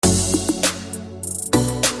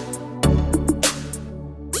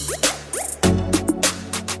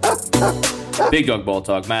Big Dog Ball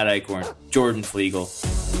Talk, Matt Eichhorn, Jordan Flegel,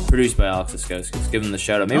 produced by Alex Oskowskis. Give him the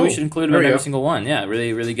shout out. Maybe we should include him in every single one. Yeah,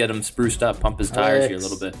 really get him spruced up, pump his tires here a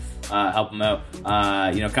little bit, help him out.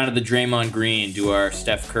 Kind of the Draymond Green to our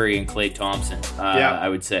Steph Curry and Klay Thompson. I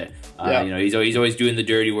would say. He's always doing the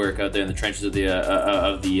dirty work out there in the trenches of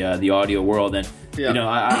the audio world. And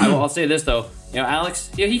I'll say this though. Alex,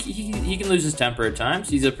 he can lose his temper at times.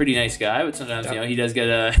 He's a pretty nice guy, but sometimes he does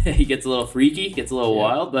get he gets a little freaky, gets a little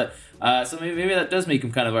wild. But so maybe that does make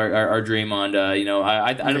him kind of our Draymond.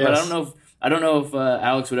 But I don't know if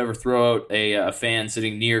Alex would ever throw out a fan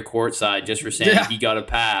sitting near courtside just for saying he got a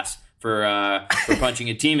pass for punching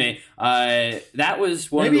a teammate. That was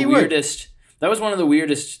one of the weirdest. That was one of the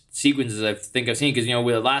weirdest sequences I think I've seen because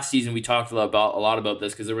last season we talked a lot about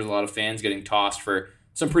this because there was a lot of fans getting tossed for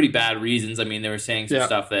some pretty bad reasons. I mean, they were saying some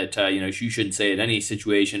stuff that you shouldn't say in any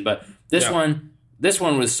situation. But this one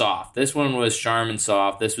was soft. This one was Charmin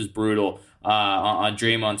soft. This was brutal on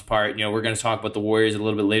Draymond's part. We're going to talk about the Warriors a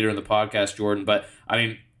little bit later in the podcast, Jordan. But I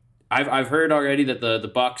mean, I've heard already that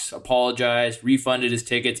the Bucks apologized, refunded his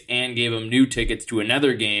tickets, and gave him new tickets to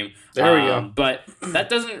another game. There we go. But that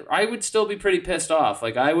doesn't. I would still be pretty pissed off.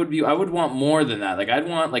 Like I would want more than that. Like I'd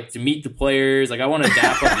want to meet the players. Like I want to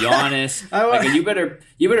dap up Giannis.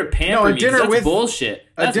 You better pamper me. That's bullshit.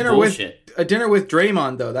 That's bullshit. A dinner with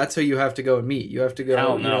Draymond though. That's who you have to go and meet. You have to go.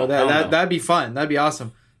 Hell no. That'd be fun. That'd be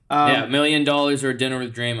awesome. $1 million or a dinner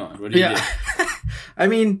with Draymond. What do you do? I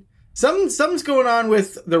mean. Something's going on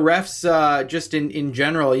with the refs just in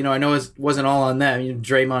general. I know it wasn't all on them.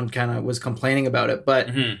 Draymond kind of was complaining about it. But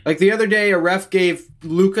like the other day, a ref gave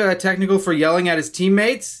Luka a technical for yelling at his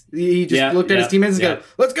teammates. He just looked at his teammates and go,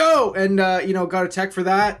 "Let's go!" And got a tech for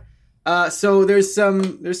that. So there's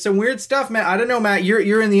some weird stuff, man. I don't know, Matt.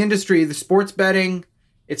 You're in the industry, the sports betting.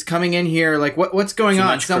 It's coming in here. Like what's going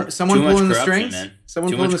on? Someone pulling the strings? Man.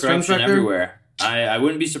 Someone pulling the strings back everywhere. I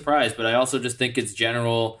wouldn't be surprised, but I also just think it's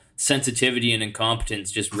general sensitivity and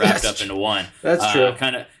incompetence just wrapped up into one. That's true.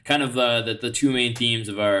 Kind of the two main themes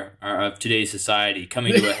of of today's society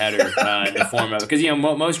coming to a header in the form of because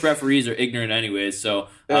most referees are ignorant anyways. So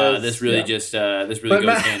this really goes hand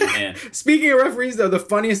in hand. Speaking of referees, though, the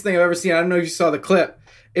funniest thing I've ever seen. I don't know if you saw the clip.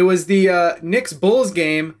 It was the Knicks Bulls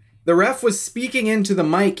game. The ref was speaking into the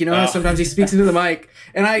mic. How sometimes he speaks into the mic.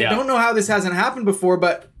 And I don't know how this hasn't happened before,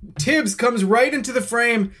 but Tibbs comes right into the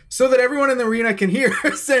frame so that everyone in the arena can hear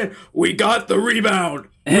saying, "We got the rebound.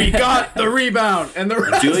 We got the rebound." And the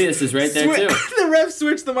ref Julius is right there too. The ref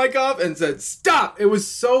switched the mic off and said, "Stop." It was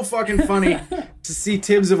so fucking funny to see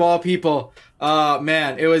Tibbs of all people.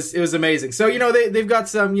 Man, it was amazing. So, they've got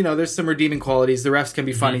some, there's some redeeming qualities. The refs can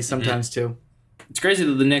be funny sometimes too. It's crazy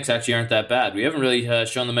that the Knicks actually aren't that bad. We haven't really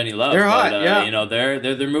shown them any love. They're hot,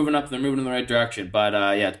 they're moving up. They're moving in the right direction. But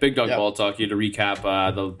it's Big Dog Ball Talk here to recap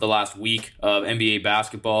the last week of NBA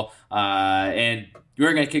basketball. And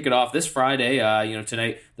we're going to kick it off this Friday.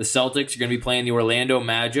 Tonight the Celtics are going to be playing the Orlando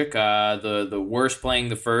Magic. The worst playing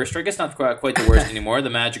the first, or I guess not quite the worst anymore. The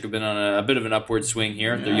Magic have been on a bit of an upward swing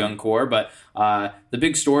here with their young core. But the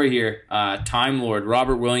big story here, Time Lord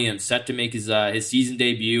Robert Williams set to make his season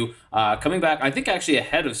debut. Coming back, I think actually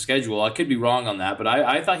ahead of schedule. I could be wrong on that, but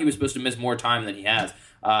I thought he was supposed to miss more time than he has.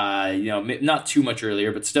 Not too much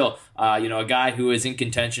earlier, but still, a guy who is in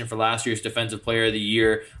contention for last year's Defensive Player of the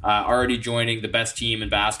Year, already joining the best team in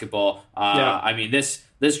basketball. I mean,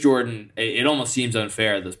 this Jordan, it almost seems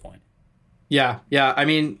unfair at this point. Yeah. I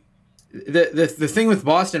mean, the thing with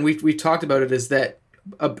Boston, we talked about it, is that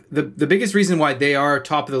the biggest reason why they are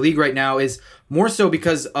top of the league right now is more so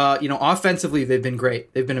because offensively they've been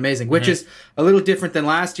great. They've been amazing, which is a little different than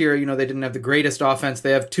last year. They didn't have the greatest offense.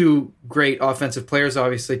 They have two great offensive players,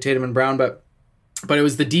 obviously Tatum and Brown, but it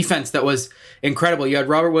was the defense that was incredible. You had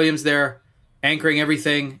Robert Williams there anchoring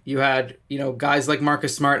everything. You had guys like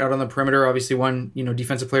Marcus Smart out on the perimeter, obviously won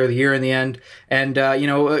Defensive Player of the Year in the end, and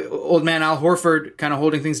old man Al Horford kind of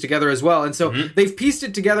holding things together as well. And so they've pieced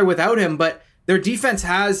it together without him, but their defense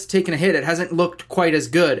has taken a hit. It hasn't looked quite as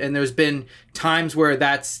good, and there's been times where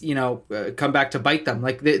that's come back to bite them.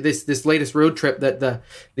 Like this latest road trip that the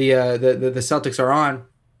Celtics are on,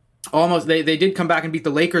 almost they did come back and beat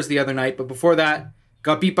the Lakers the other night, but before that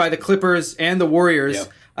got beat by the Clippers and the Warriors.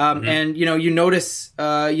 Yep. And you notice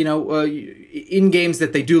in games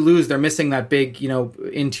that they do lose, they're missing that big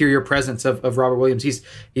interior presence of Robert Williams.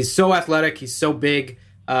 He's so athletic, he's so big.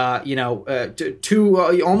 Almost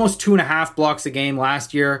 2.5 blocks a game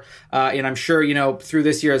last year. And I'm sure, through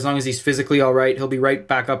this year, as long as he's physically all right, he'll be right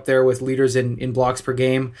back up there with leaders in blocks per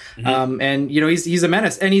game. And he's a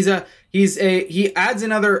menace, and he adds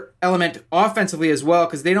another element offensively as well,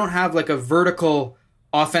 because they don't have like a vertical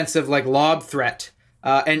offensive like lob threat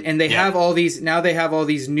And they have all these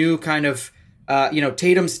new kind of,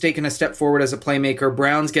 Tatum's taken a step forward as a playmaker.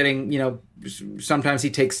 Brown's getting, sometimes he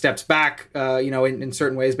takes steps back, in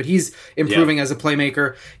certain ways, but he's improving as a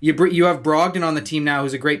playmaker. You have Brogdon on the team now,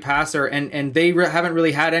 who's a great passer, and they haven't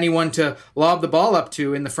really had anyone to lob the ball up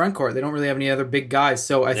to in the front court. They don't really have any other big guys,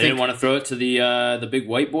 so I think they didn't want to throw it to the big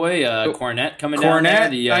white boy, Cornette down there,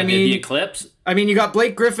 the Eclipse. I mean, you got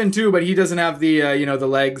Blake Griffin too, but he doesn't have the the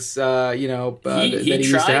legs. He tried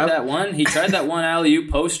that one. He tried that one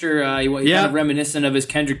alley-oop poster. He kind of reminiscent of his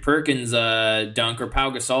Kendrick Perkins dunk or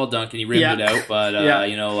Pau Gasol dunk, and he rimmed it out. But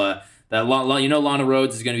Lana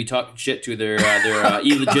Rhodes is going to be talking shit to their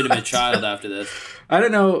illegitimate child after this. I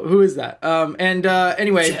don't know who is that.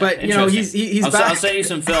 Anyway, but he's back. I'll send you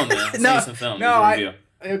some film, man.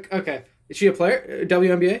 Okay. Is she a player?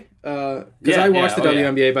 WNBA? Because I watch the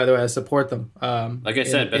WNBA, by the way. I support them. Like I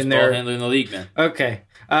said, best ball handler in the league, man. Okay.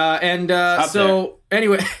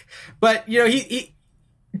 Anyway, but, he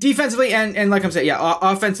defensively and like I'm saying,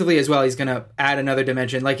 offensively as well, he's going to add another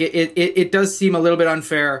dimension. Like, it does seem a little bit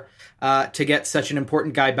unfair to get such an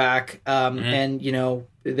important guy back. And,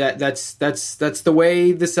 that's the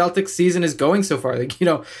way the Celtics season is going so far. Like,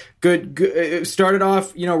 good started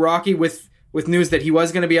off, rocky with news that he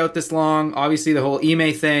was going to be out this long. Obviously, the whole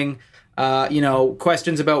Ime thing,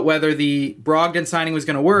 questions about whether the Brogdon signing was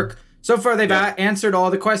going to work. So far, they've answered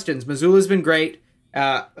all the questions. Mazzulla's been great.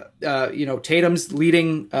 Tatum's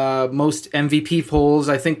leading most MVP polls.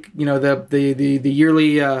 I think, the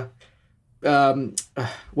yearly,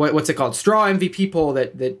 what's it called? Straw MVP poll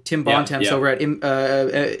that Tim Bontemps over at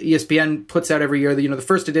ESPN puts out every year. The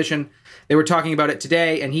first edition. They were talking about it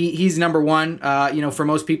today, and he's number one, for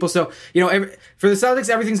most people. So, for the Celtics,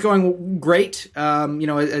 everything's going great,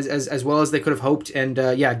 as well as they could have hoped. And,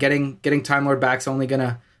 getting Time Lord back's only going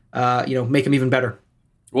to, make him even better.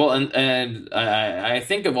 Well, and I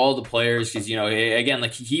think of all the players, because, again,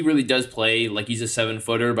 like he really does play like he's a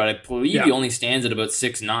 7-footer, but I believe he only stands at about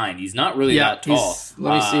 6'9". He's not really that tall.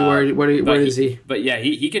 Let me see, where is he? But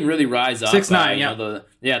he can really rise up. 6'9",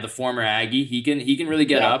 the former Aggie. He can really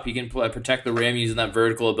get up. He can protect the rim using that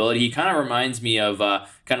vertical ability. He kind of reminds me of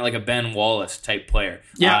kind of like a Ben Wallace type player.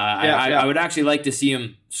 I would actually like to see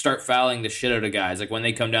him start fouling the shit out of guys. Like when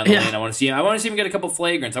they come down the lane, I want to see him get a couple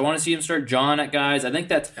flagrants. I want to see him start jawing at guys. I think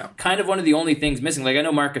that's kind of one of the only things missing. Like I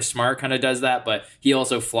know Marcus Smart kind of does that, but he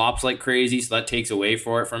also flops like crazy, so that takes away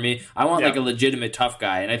from me. I want like a legitimate tough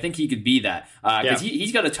guy, and I think he could be that because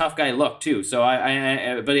he's got a tough guy look too. So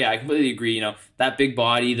I completely agree. That big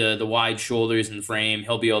body, the wide shoulders and frame,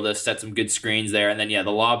 he'll be able to set some good screens there, and then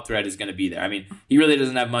the lob threat is going to be there. I mean, he really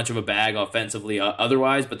doesn't have much of a bag offensively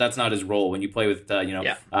otherwise, but that's not his role. When you play with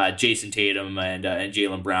Jason Tatum and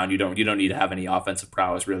Jaylen Brown, you don't need to have any offensive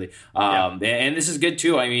prowess really. And this is good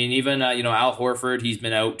too. I mean, even Al Horford, he's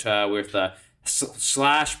been out with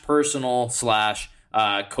 / personal /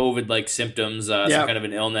 COVID-like symptoms, some kind of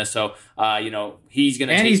an illness. So, he's going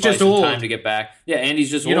to take some time to get back. Yeah, and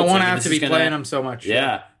he's just old. You don't want to have to be playing him so much.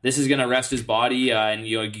 Yeah, this is going to rest his body, and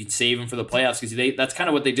you can save him for the playoffs because that's kind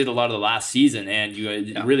of what they did a lot of the last season, and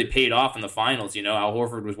it really paid off in the finals. Al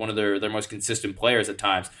Horford was one of their most consistent players at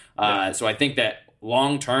times. So I think that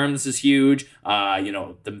long term, this is huge.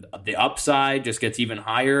 The upside just gets even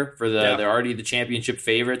higher for they're already the championship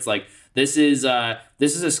favorites. Like this is a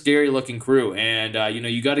scary looking crew, and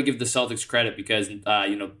you got to give the Celtics credit because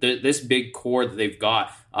this big core that they've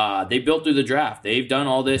got, they built through the draft. They've done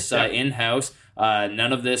all this in house.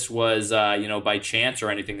 None of this was by chance or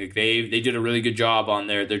anything. Like they did a really good job on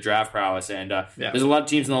their draft prowess, and there's a lot of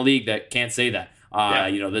teams in the league that can't say that.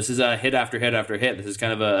 This is a hit after hit after hit. This is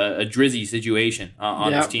kind of a Drizzy situation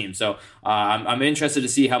on this team. So I'm interested to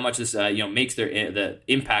see how much this makes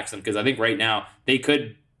impacts them, because I think right now they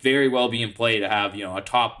could very well be in play to have a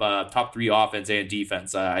top 3 offense and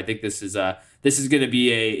defense. I think this is going to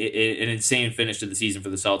be an insane finish to the season for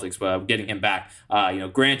the Celtics. Getting him back,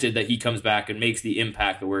 granted that he comes back and makes the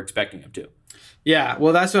impact that we're expecting him to. Yeah,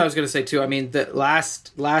 well, that's what I was going to say too. I mean, the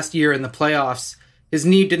last year in the playoffs, his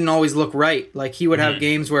knee didn't always look right. Like he would have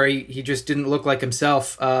games where he just didn't look like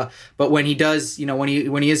himself. But when he does, when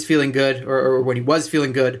he is feeling good, or when he was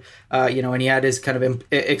feeling good, and he had his kind of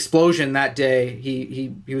explosion that day,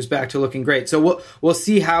 he was back to looking great. So we'll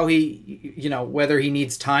see how he, whether he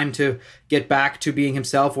needs time to get back to being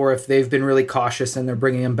himself, or if they've been really cautious and they're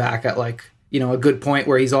bringing him back at a good point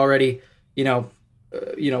where he's already,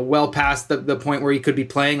 well past the point where he could be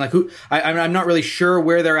playing. Like I'm not really sure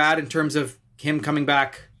where they're at in terms of him coming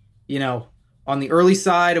back, on the early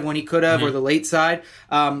side of when he could have, or the late side.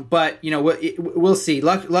 But we'll see.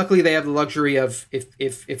 Luckily, they have the luxury of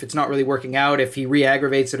if it's not really working out, if he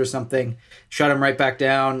re-aggravates it or something, shut him right back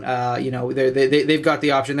down. They've got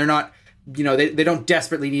the option. They're not, they don't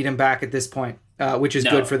desperately need him back at this point, which is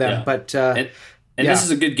good for them. Yeah. But this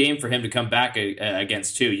is a good game for him to come back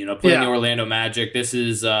against too. Playing the Orlando Magic. This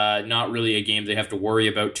is not really a game they have to worry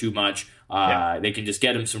about too much. They can just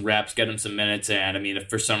get him some reps, get him some minutes, and I mean, if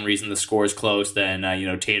for some reason the score is close, then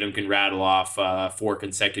Tatum can rattle off 4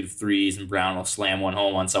 consecutive threes, and Brown will slam one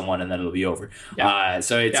home on someone, and then it'll be over.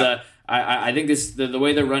 So it's I think this the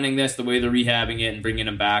way they're running this, the way they're rehabbing it and bringing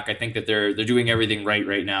him back, I think that they're doing everything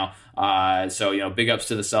right now. So big ups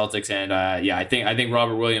to the Celtics, and I think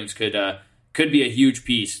Robert Williams could be a huge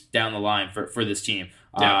piece down the line for this team.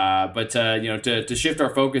 But to shift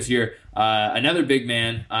our focus here, another big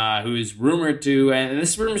man who is rumored to, and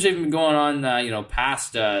this rumor's even been going on,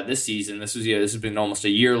 past this season. This has been almost a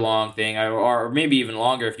year-long thing, or maybe even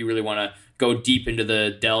longer if you really want to go deep into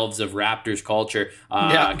the delves of Raptors culture,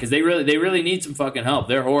 because they really need some fucking help.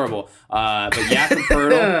 They're horrible. But Jakob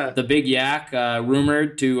Poeltl, the big yak,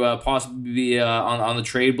 rumored to possibly be on the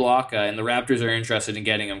trade block, and the Raptors are interested in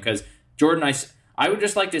getting him because Jordan, I would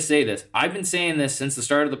just like to say this. I've been saying this since the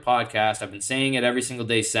start of the podcast. I've been saying it every single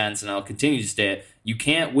day since, and I'll continue to say it. You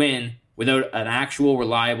can't win without an actual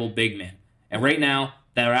reliable big man. And right now,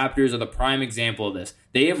 the Raptors are the prime example of this.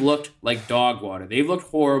 They have looked like dog water. They've looked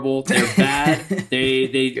horrible. They're bad. And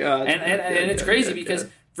it's crazy because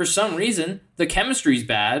for some reason the chemistry's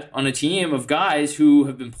bad on a team of guys who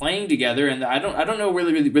have been playing together, and I don't know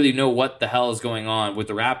really know what the hell is going on with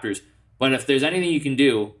the Raptors. But if there's anything you can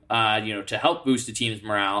do, to help boost the team's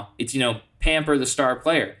morale, it's, pamper the star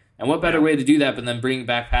player. And what better way to do that but then bring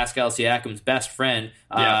back Pascal Siakam's best friend,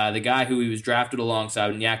 the guy who he was drafted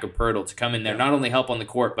alongside, Jakob Poeltl, to come in there, not only help on the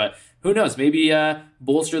court, but who knows, maybe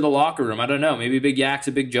bolster the locker room. I don't know. Maybe Big Yak's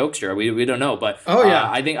a big jokester. We don't know. But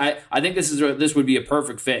I think this would be a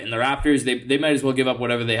perfect fit. And the Raptors, they might as well give up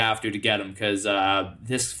whatever they have to get him, because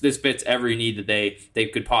this fits every need that they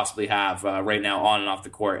could possibly have right now on and off the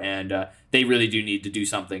court. And they really do need to do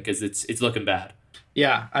something because it's looking bad.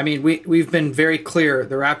 Yeah, I mean, we've been very clear.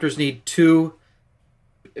 The Raptors need 2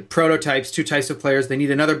 prototypes, 2 types of players. They need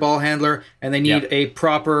another ball handler, and they need a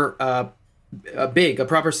proper a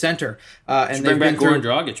proper center. And bring back Goran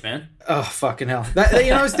Dragic, man. Oh, fucking hell!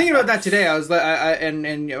 I was thinking about that today. I was like,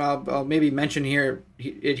 I'll maybe mention here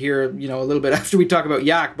a little bit after we talk about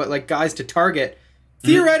Yak, but like guys to target.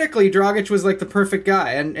 Theoretically, Dragic was like the perfect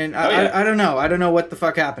guy, and I don't know. I don't know what the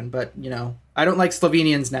fuck happened, but I don't like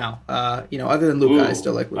Slovenians now. Other than Luka, I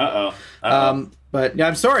still like Luka. But yeah,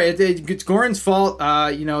 I'm sorry. It's Goran's fault.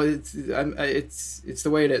 It's the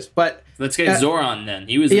way it is. But let's get Zoran then.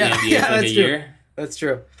 He was in the NBA for like a year. That's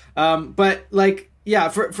true. But like, yeah,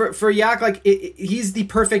 for Yak, like he's the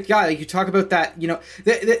perfect guy. Like you talk about that.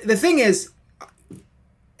 The thing is,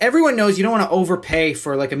 everyone knows you don't want to overpay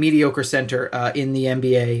for like a mediocre center in the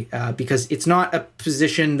NBA because it's not a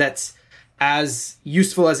position that's as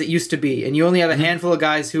useful as it used to be, and you only have a handful of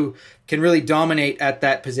guys who can really dominate at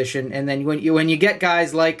that position. And then when you get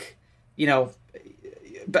guys like,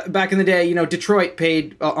 back in the day, Detroit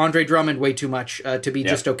paid Andre Drummond way too much to be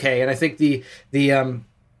just okay, and I think the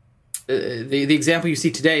example you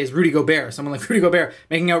see today is Rudy Gobert, someone like Rudy Gobert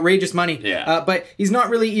making outrageous money. But he's not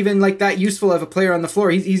really even like that useful of a player on the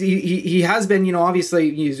floor. He has been,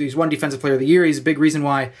 obviously he's won Defensive Player of the Year. He's a big reason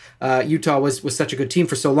why Utah was such a good team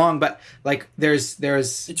for so long. But like there's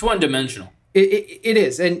it's one dimensional. It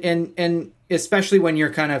is, and especially when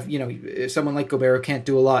you're kind of, someone like Gobert who can't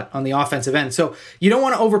do a lot on the offensive end. So you don't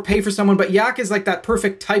want to overpay for someone, but Yak is like that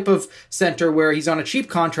perfect type of center where he's on a cheap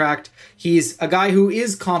contract. He's a guy who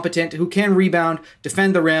is competent, who can rebound,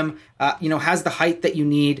 defend the rim, has the height that you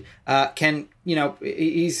need, he's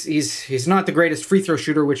not the greatest free throw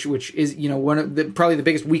shooter, which is, one of probably the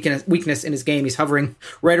biggest weakness in his game. He's hovering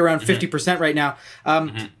right around 50% right now.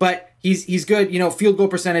 But he's good, field goal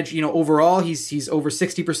percentage, overall he's over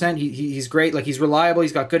 60%. He's great. Like he's reliable.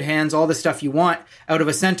 He's got good hands, all the stuff you want out of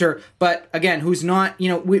a center. But again, who's not,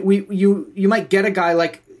 you might get a guy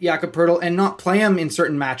like Jakob Poeltl and not play him in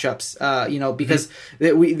certain matchups, because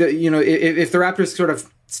if the Raptors sort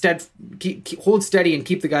of hold steady and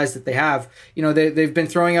keep the guys that they have, they've been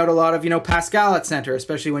throwing out a lot of, Pascal at center,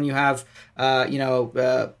 especially when you have,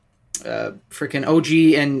 freaking OG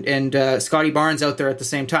and Scotty Barnes out there at the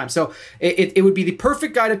same time. So it would be the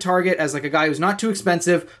perfect guy to target as like a guy who's not too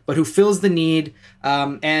expensive, but who fills the need.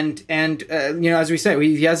 As we say,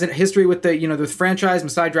 he has a history with the franchise.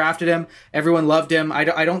 Masai drafted him. Everyone loved him.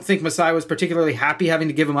 I don't think Masai was particularly happy having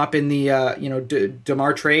to give him up in the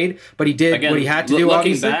DeMar trade, but he did what he had to do. Looking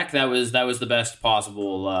obviously. back, that was the best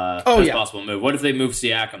possible possible move. What if they moved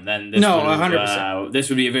Siakam? Then 100%. This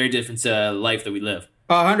would be a very different life that we live.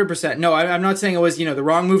 100%. No, I'm not saying it was, the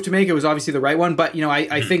wrong move to make. It was obviously the right one. But,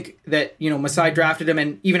 I think that, Masai drafted him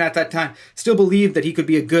and even at that time still believed that he could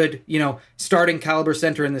be a good, starting caliber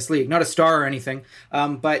center in this league. Not a star or anything.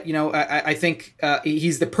 But, I think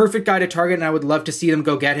he's the perfect guy to target and I would love to see them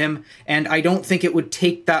go get him. And I don't think it would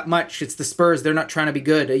take that much. It's the Spurs. They're not trying to be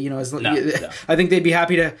good. I think they'd be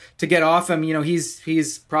happy to get off him.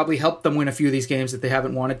 He's probably helped them win a few of these games that they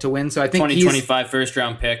haven't wanted to win. So I think 2025 first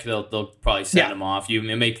round pick, they'll probably send him off. You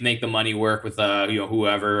make the money work with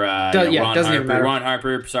whoever. Ron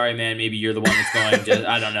Harper. Sorry, man. Maybe you're the one that's going.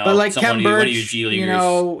 I don't know. But like Kem Birch, one of you G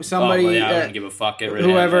leaguers. Somebody. I don't give a fuck. Get rid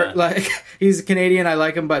whoever. of him. Like he's Canadian. I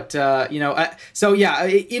like him, but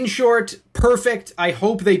in short, perfect. I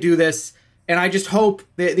hope they do this. And I just hope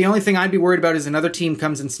the only thing I'd be worried about is another team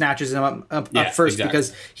comes and snatches him up first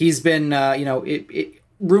because he's been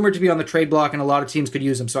rumored to be on the trade block and a lot of teams could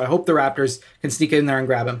use him. So I hope the Raptors can sneak in there and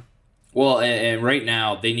grab him. Well, and right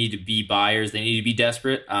now, they need to be buyers. They need to be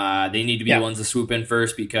desperate. They need to be the ones to swoop in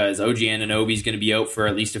first because OG Anunoby is going to be out for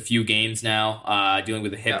at least a few games now, dealing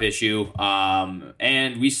with a hip issue.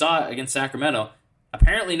 And we saw it against Sacramento.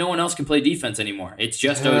 Apparently, no one else can play defense anymore. It's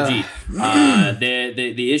just OG.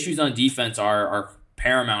 The issues on defense are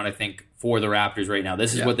paramount, I think, for the Raptors right now.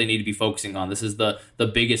 This is what they need to be focusing on. This is the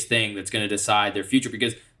biggest thing that's going to decide their future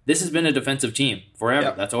because this has been a defensive team forever.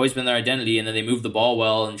 Yep. That's always been their identity, and then they move the ball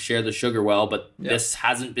well and share the sugar well, but this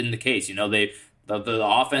hasn't been the case. The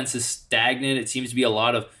offense is stagnant. It seems to be a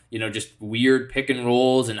lot of, just weird pick and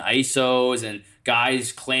rolls and ISOs and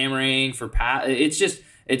guys clamoring for pass.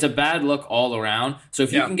 It's a bad look all around. So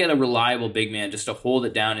if you can get a reliable big man just to hold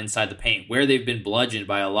it down inside the paint, where they've been bludgeoned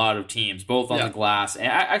by a lot of teams, both on the glass. And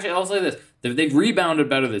actually, I'll say this. They've rebounded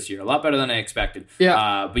better this year, a lot better than I expected.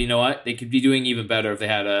 Yeah. But you know what? They could be doing even better if they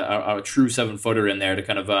had a true 7-footer in there to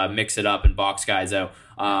kind of mix it up and box guys out.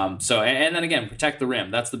 And then again, protect the rim.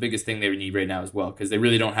 That's the biggest thing they need right now as well because they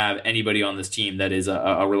really don't have anybody on this team that is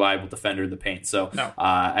a reliable defender in the paint. So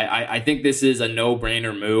I think this is a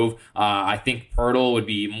no-brainer move. I think Poeltl would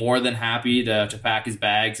be more than happy to pack his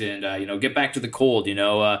bags and get back to the cold.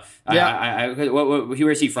 Where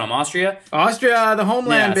is he from? Austria? Austria, the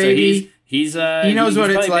homeland, baby. So he knows what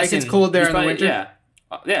it's like. It's cold there in the winter.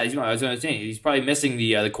 I was going to say he's probably missing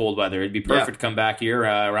the cold weather. It'd be perfect to come back here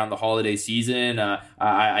around the holiday season.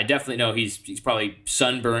 I definitely know he's probably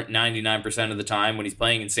sunburnt 99% of the time when he's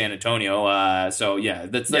playing in San Antonio. Let's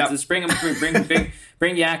bring him,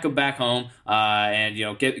 bring Jakob back home,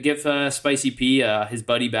 and give Spicy P his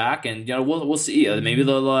buddy back, and we'll see. Maybe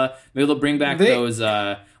they'll bring back those.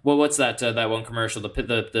 What's that one commercial?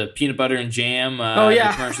 The peanut butter and jam.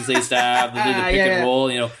 The commercials they used to have. They did the pick and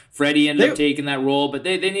roll. Freddie ended up taking that role, but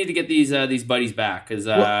they need to get these buddies back because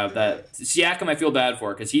that Siakam I feel bad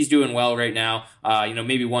for because he's doing well right now.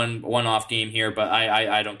 Maybe one off game here, but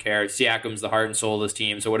I don't care. Siakam's the heart and soul of this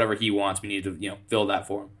team, so whatever he wants, we need to fill that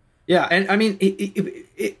for him. Yeah, and I mean,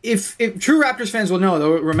 if true Raptors fans will know,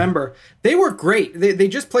 they'll remember, they were great. They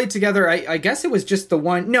just played together. I guess it was just the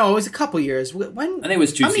one. No, it was a couple years. When I think it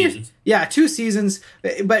was 2 seasons. Yeah, 2 seasons,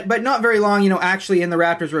 but not very long. Actually in the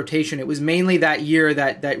Raptors rotation, it was mainly that year,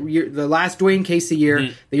 that year, the last Dwayne Casey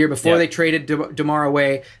year, the year before they traded DeMar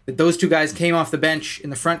away. That those two guys came off the bench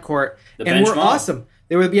in the front court and were awesome.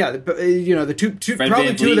 They were the two Fred probably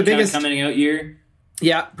Van two of the biggest coming out year.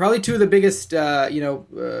 Yeah, probably two of the biggest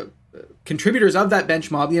contributors of that bench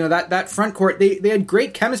mob. That front court, they had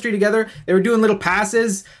great chemistry together. They were doing little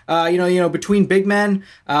passes, between big men.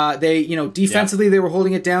 Defensively they were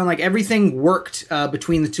holding it down. Like everything worked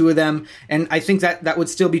between the two of them, and I think that would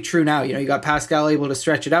still be true now. You got Pascal able to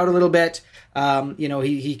stretch it out a little bit.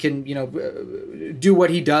 He can do what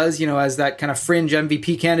he does. As that kind of fringe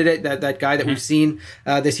MVP candidate, that guy that we've seen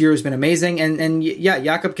this year has been amazing. And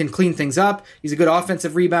Jakob can clean things up. He's a good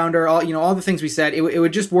offensive rebounder. All the things we said. It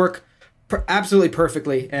would just work absolutely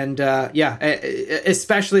perfectly. And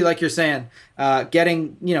especially like you're saying,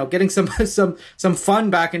 getting some fun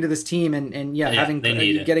back into this team, and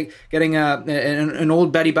getting an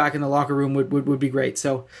old Betty back in the locker room would be great.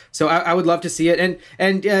 So I would love to see it.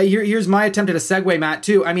 And here's my attempt at a segue, Matt.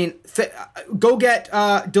 Too. I mean, go get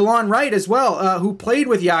DeLon Wright as well, who played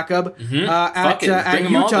with Jakob at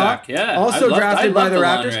Utah. Yeah. Also drafted by the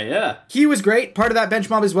Raptors. Right, yeah. He was great, part of that bench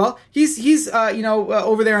mob as well. He's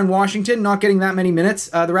over there in Washington, not getting that many minutes.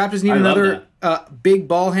 The Raptors need another big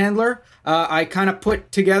ball handler. I kind of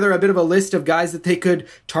put together a bit of a list of guys that they could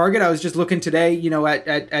target. I was just looking today,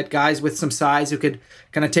 at guys with some size who could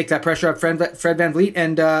kind of take that pressure up. Fred VanVleet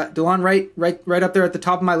and DeLon Wright right up there at the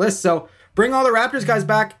top of my list. So bring all the Raptors guys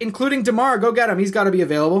back, including DeMar. Go get him. He's got to be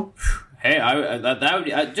available. Hey, I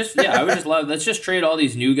would just love. Let's just trade all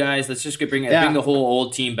these new guys. Let's just bring the whole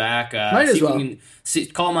old team back. Might as well.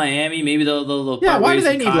 Call Miami. Maybe they'll why do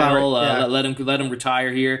they need Kyle, let him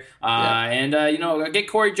retire here. And get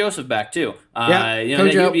Corey Joseph back too.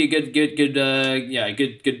 He'd be a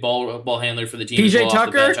good ball handler for the team. PJ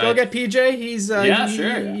Tucker, go get PJ. He's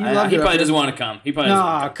sure. He probably doesn't want to come.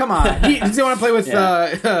 Come on. Does he want to play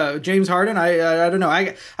with James Harden? I don't know.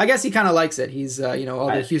 I guess he kind of likes it. He's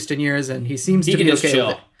all the Houston years, and he seems to be okay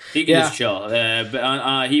with it. He can just chill.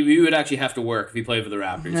 But he would actually have to work if he played for the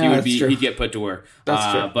Raptors. He'd get put to work.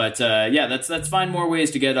 That's true. But let's find more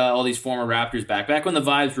ways to get all these former Raptors back when the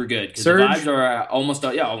vibes were good. Because the Serge? vibes are almost.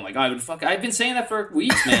 Oh my god! I've been saying that for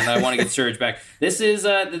weeks, man. That I want to get Serge back. This is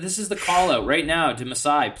the call out right now to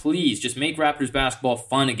Masai. Please just make Raptors basketball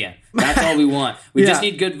fun again. That's all we want. We just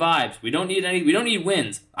need good vibes. We don't need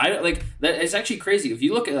wins. It's actually crazy if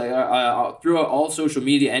you look at throughout all social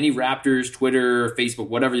media, any Raptors, Twitter, Facebook,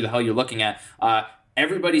 whatever the hell you're looking at,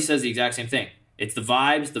 everybody says the exact same thing. It's the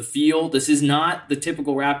vibes, the feel. This is not the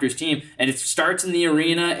typical Raptors team, and it starts in the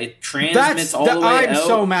arena. It transmits all the way out. I'm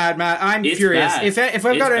so mad, Matt. I'm furious. Bad. If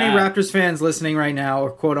I've got any Raptors fans listening right now, or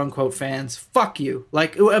quote unquote fans, fuck you.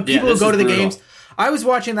 Like people who go to the games. I was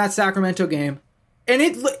watching that Sacramento game, and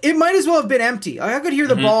it might as well have been empty. I could hear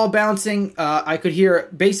the ball bouncing. I could hear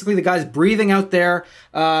basically the guys breathing out there.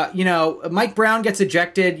 Mike Brown gets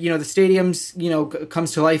ejected. The stadium's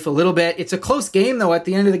comes to life a little bit. It's a close game though. At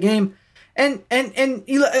the end of the game. And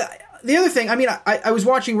the other thing, I mean, I was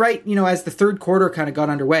watching as the third quarter kind of got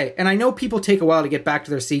underway, and I know people take a while to get back to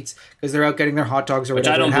their seats because they're out getting their hot dogs or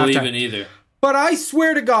whatever. Which I don't believe in either. But I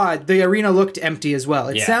swear to God, the arena looked empty as well.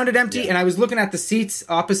 It sounded empty, and I was looking at the seats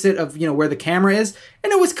opposite of where the camera is,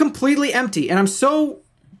 and it was completely empty. And I'm so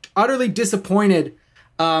utterly disappointed.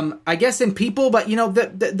 I guess in people, but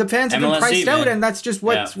the fans have been priced out, and that's just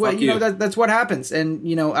that's what happens. And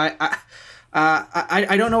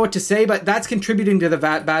I don't know what to say, but that's contributing to the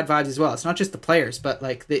bad vibes as well. It's not just the players, but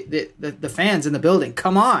like the fans in the building.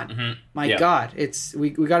 Come on, my God, we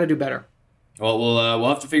got to do better. Well, we'll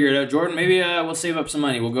have to figure it out, Jordan. Maybe we'll save up some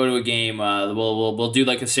money. We'll go to a game. We'll do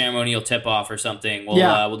like a ceremonial tip off or something.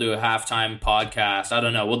 We'll do a halftime podcast. I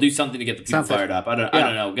don't know. We'll do something to get the people fired up. I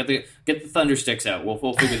don't know. Get the thunder sticks out.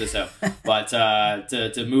 We'll figure this out. But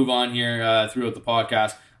to move on here throughout the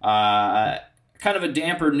podcast. Kind of a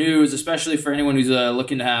damper news, especially for anyone who's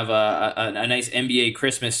looking to have a nice NBA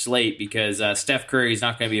Christmas slate, because Steph Curry is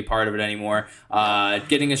not going to be a part of it anymore.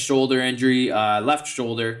 Getting a shoulder injury, left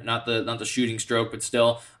shoulder, not the shooting stroke, but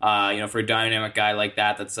still, for a dynamic guy like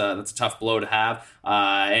that, that's a tough blow to have,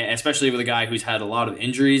 and especially with a guy who's had a lot of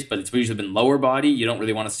injuries, but it's usually been lower body. You don't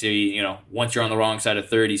really want to see, once you're on the wrong side of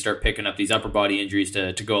 30, start picking up these upper body injuries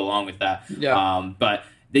to go along with that. Yeah. But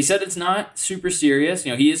they said it's not super serious.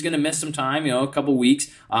 He is going to miss some time, a couple weeks.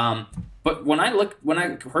 But when I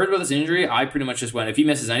heard about this injury, I pretty much just went, if he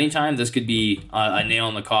misses any time, this could be a nail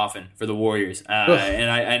in the coffin for the Warriors. And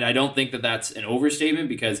I don't think that that's an overstatement,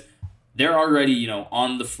 because they're already,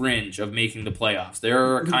 on the fringe of making the playoffs.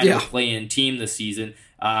 They're a kind of play-in team this season.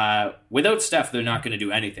 Without Steph, they're not going to do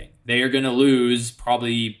anything. They are going to lose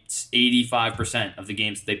probably 85% of the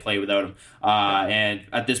games that they play without him. And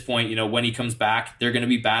at this point, when he comes back, they're going to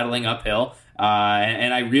be battling uphill.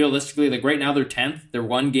 And I realistically, like right now, they're 10th. They're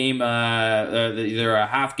one game, they're a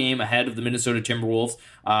half game ahead of the Minnesota Timberwolves,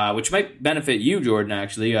 which might benefit you, Jordan,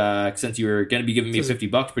 actually, since you were going to be giving me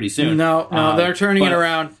 $50 pretty soon. No, they're turning it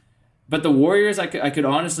around. But the Warriors, I could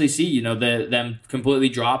honestly see, them completely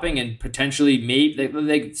dropping, and potentially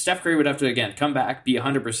Steph Curry would have to, again, come back, be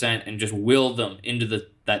 100%, and just will them into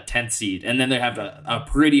that 10th seed. And then they have a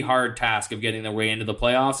pretty hard task of getting their way into the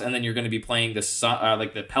playoffs. And then you're going to be playing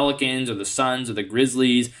the Pelicans or the Suns or the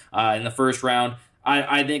Grizzlies in the first round.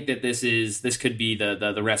 I think that this could be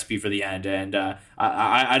the recipe for the end, and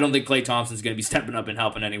I don't think Klay Thompson's going to be stepping up and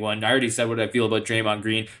helping anyone. I already said what I feel about Draymond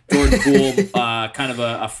Green. Jordan Poole, kind of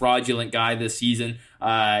a fraudulent guy this season.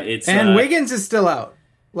 Wiggins is still out.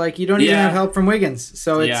 Like, you don't even have help from Wiggins,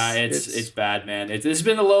 so it's bad, man. It's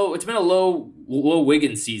been a low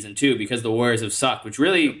Wiggins season too, because the Warriors have sucked, which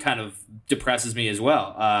really kind of depresses me as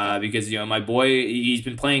well. Because my boy, he's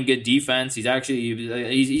been playing good defense. He's actually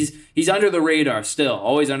he's under the radar still,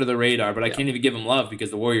 always under the radar. But I can't even give him love because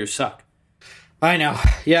the Warriors suck. I know.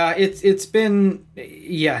 Yeah, it's been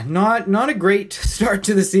not a great start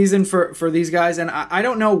to the season for these guys, and I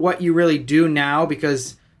don't know what you really do now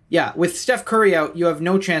because. Yeah, with Steph Curry out, you have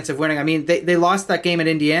no chance of winning. I mean, they lost that game at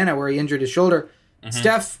Indiana where he injured his shoulder. Mm-hmm.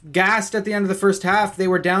 Steph gassed at the end of the first half. They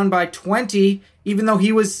were down by 20, even though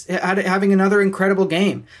he was having another incredible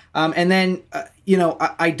game. And then,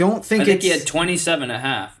 I don't think I think he had 27 at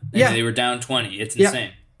half. And they were down 20. It's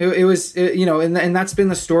insane. It was, and that's been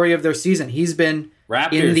the story of their season. He's been...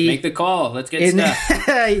 Raptors, make the call. Let's get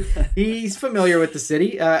Steph. He's familiar with the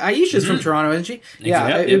city. Aisha's from Toronto, isn't she?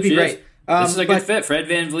 Yeah, it would be great. This is a good fit. Fred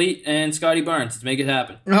VanVleet and Scotty Barnes. Let's make it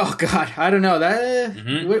happen. Oh, God. I don't know.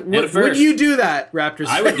 Would you do that, Raptors?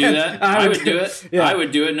 I would do that. I would do it. Yeah. I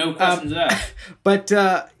would do it. No questions asked. But,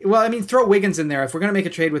 throw Wiggins in there. If we're going to make a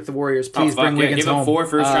trade with the Warriors, please bring Wiggins home. Give him 4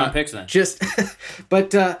 first-round picks then.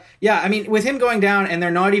 With him going down, and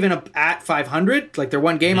they're not even at 500. Like, they're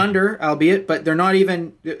one game under, albeit, but they're not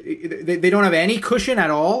even... They don't have any cushion at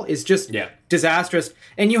all. It's just... disastrous.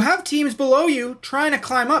 And you have teams below you trying to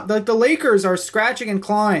climb up. Like the Lakers are scratching and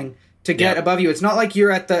clawing to get above you. It's not like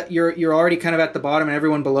you're already kind of at the bottom and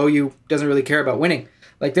everyone below you doesn't really care about winning.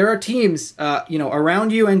 Like there are teams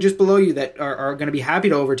around you and just below you that are going to be happy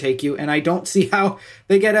to overtake you, and I don't see how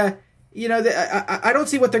they get I don't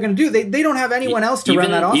see what they're going to do. They don't have anyone else to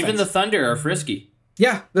run that offense. Even the Thunder are frisky.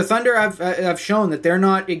 Yeah, the Thunder have shown that they're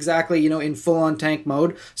not exactly in full on tank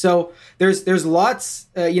mode. So there's lots.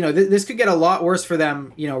 This could get a lot worse for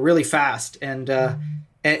them. Really fast. And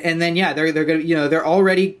then they're gonna they're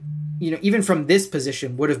already even from this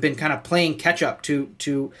position would have been kind of playing catch up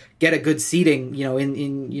to get a good seeding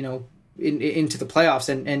into the playoffs.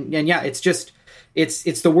 And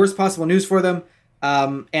it's the worst possible news for them.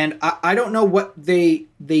 And I don't know what they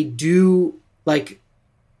do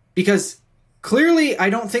because. Clearly,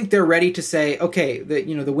 I don't think they're ready to say, okay,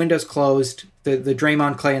 the window's closed, the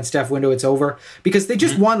Draymond, Klay, and Steph window, it's over, because they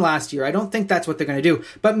just won last year. I don't think that's what they're going to do.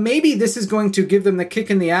 But maybe this is going to give them the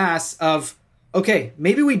kick in the ass of, okay,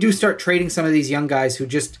 maybe we do start trading some of these young guys who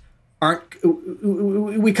just aren't.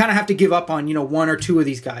 We kind of have to give up on one or two of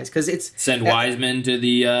these guys because it's send Wiseman to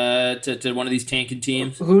the to one of these tanking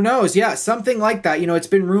teams. Who knows? Yeah, something like that. It's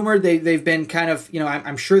been rumored they've been kind of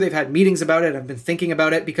I'm sure they've had meetings about it. I've been thinking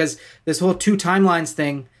about it because this whole 2 timelines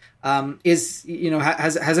thing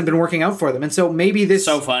hasn't been working out for them, and so maybe this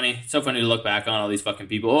so funny to look back on all these fucking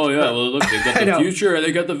people. Oh yeah, well look, they got the future,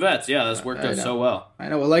 they got the vets. Yeah, that's worked out so well. I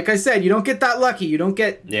know. Well, like I said, you don't get that lucky. You don't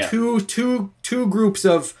get two groups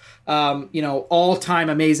of all-time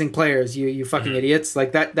amazing players. You fucking idiots.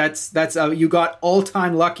 Like that's you got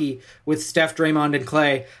all-time lucky with Steph, Draymond, and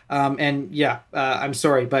Klay. I'm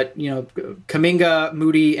sorry, but Kuminga,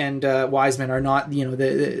 Moody, and Wiseman are not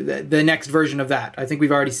the next version of that. I think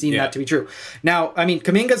we've already seen that to be true. Now, I mean,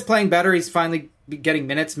 Kuminga's playing better. He's finally getting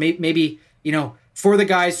minutes. Maybe for the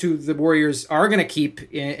guys who the Warriors are going to keep,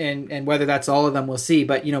 and whether that's all of them, we'll see.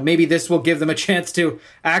 But maybe this will give them a chance to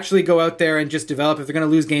actually go out there and just develop. If they're going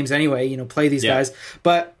to lose games anyway, play these guys.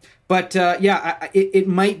 But it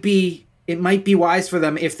might be wise for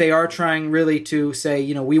them if they are trying really to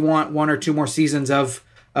say, we want 1 or 2 more seasons of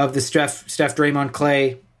the Steph, Draymond,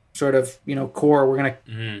 Klay sort of core. We're gonna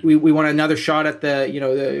we want another shot at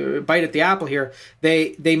the bite at the apple here.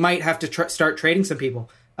 They might have to start trading some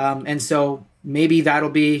people, and so. Maybe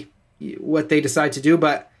that'll be what they decide to do,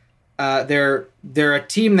 but they're a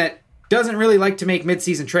team that doesn't really like to make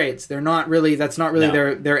midseason trades. They're not really. That's not really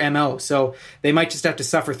their MO. So they might just have to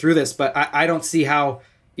suffer through this. But I don't see how.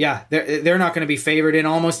 Yeah, they're not going to be favored in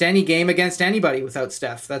almost any game against anybody without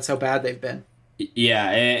Steph. That's how bad they've been.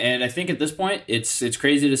 Yeah, and I think at this point it's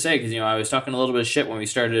crazy to say because I was talking a little bit of shit when we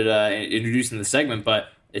started introducing the segment, but.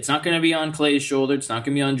 It's not going to be on Klay's shoulder. It's not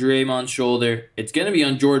going to be on Draymond's shoulder. It's going to be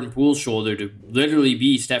on Jordan Poole's shoulder to literally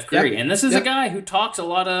be Steph Curry. Yep. And this is a guy who talks a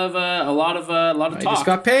lot of talk. He just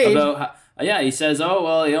got paid. About he says, "Oh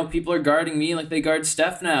well, people are guarding me like they guard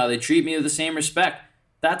Steph now. They treat me with the same respect."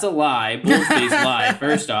 That's a lie, bull-faced lie.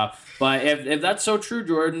 First off, but if that's so true,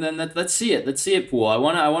 Jordan, then let's see it. Let's see it, Poole. I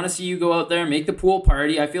want to see you go out there and make the Poole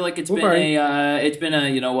party. I feel like it's been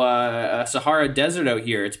a Sahara desert out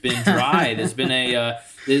here. It's been dry. There's been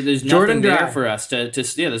there's nothing there for us to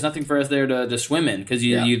there's nothing for us there to swim in because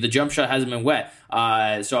the jump shot hasn't been wet.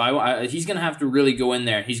 So he's gonna have to really go in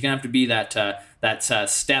there. He's gonna have to be that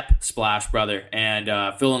step splash brother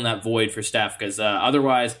and fill in that void for Steph because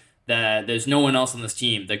otherwise there's no one else on this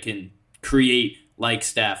team that can create like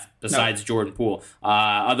Steph besides Jordan Poole.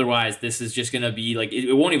 Otherwise, this is just going to be like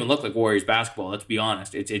it won't even look like Warriors basketball. Let's be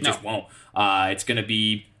honest. It just won't. It's going to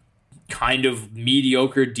be kind of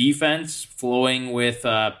mediocre defense flowing with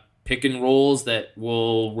pick and rolls that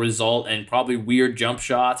will result in probably weird jump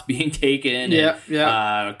shots being taken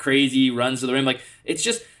and crazy runs to the rim. Like it's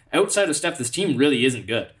just outside of Steph, this team really isn't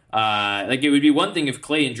good. Like it would be one thing if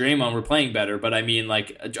Klay and Draymond were playing better, but I mean,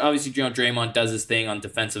 like obviously, Draymond does his thing on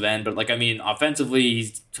defensive end, but like I mean, offensively,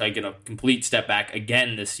 he's taking a complete step back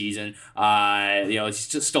again this season. He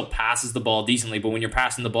just still passes the ball decently, but when you're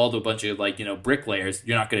passing the ball to a bunch of bricklayers,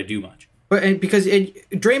 you're not going to do much. But because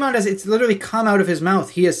Draymond it's literally come out of his mouth.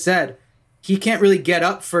 He has said he can't really get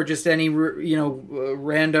up for just any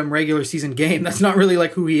random regular season game. That's not really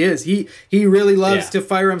like who he is. He really loves to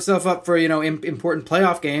fire himself up for important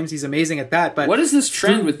playoff games. He's amazing at that. But what is this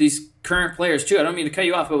trend with these current players too? I don't mean to cut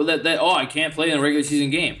you off, but I can't play in a regular season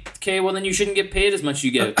game. Okay, well then you shouldn't get paid as much as you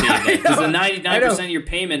get paid because the 99% of your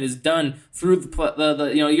payment is done through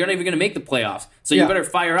the you're not even going to make the playoffs. So you better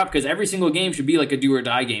fire up because every single game should be like a do or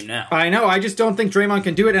die game now. I know. I just don't think Draymond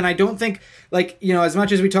can do it, and I don't think as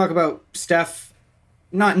much as we talk about Steph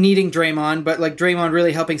not needing Draymond, but like Draymond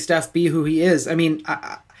really helping Steph be who he is. I mean,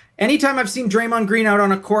 anytime I've seen Draymond Green out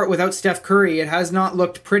on a court without Steph Curry, it has not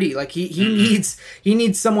looked pretty. Like he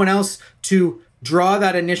needs someone else to draw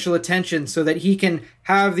that initial attention so that he can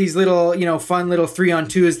have these little, fun little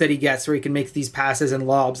 3-on-2s that he gets where he can make these passes and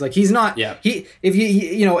lobs. Like he's not,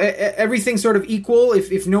 everything's sort of equal.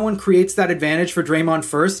 If no one creates that advantage for Draymond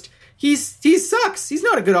first, he sucks. He's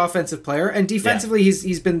not a good offensive player, and defensively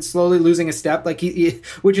he's been slowly losing a step. Like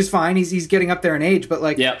which is fine. He's getting up there in age, but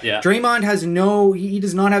Draymond has he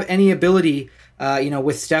does not have any ability,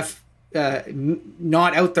 with Steph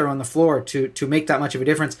not out there on the floor to make that much of a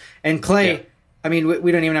difference. And Klay. Yeah. I mean,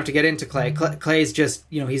 we don't even have to get into Klay. Klay's just,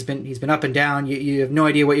 he's been up and down. You have no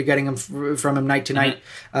idea what you're getting from him night to night.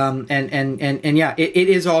 It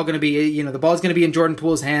is all going to be, the ball's going to be in Jordan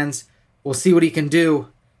Poole's hands. We'll see what he can do.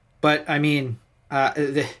 But I mean,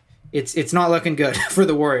 it's not looking good for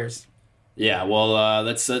the Warriors. Yeah, well,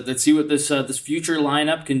 let's see what this future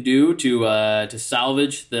lineup can do to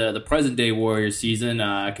salvage the present day Warriors season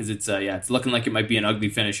because it's looking like it might be an ugly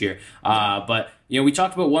finish here. But we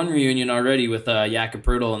talked about one reunion already with Jakob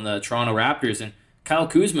Poeltl and the Toronto Raptors, and Kyle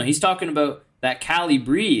Kuzma. He's talking about that Cali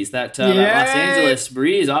breeze, that Los Angeles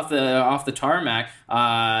breeze off the tarmac.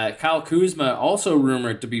 Kyle Kuzma also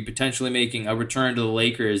rumored to be potentially making a return to the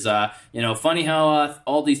Lakers. Funny how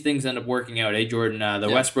all these things end up working out, Jordan? The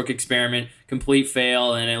Westbrook experiment, complete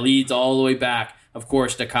fail, and it leads all the way back, of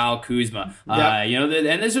course, to Kyle Kuzma.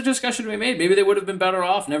 And there's a discussion to be made. Maybe they would have been better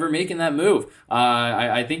off never making that move.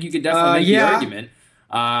 I think you could definitely make the argument.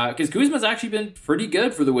 Because Kuzma's actually been pretty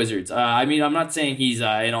good for the Wizards. I mean, I'm not saying he's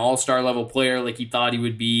an all-star level player like he thought he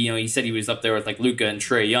would be. He said he was up there with like Luka and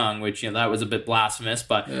Trae Young, which that was a bit blasphemous.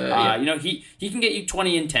 But he can get you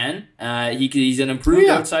 20 and 10. He's an improved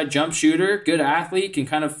outside jump shooter, good athlete, can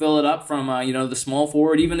kind of fill it up from the small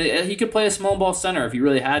forward. Even he could play a small ball center if he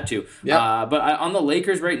really had to. But on the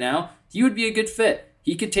Lakers right now, he would be a good fit.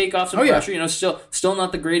 He could take off some pressure. Still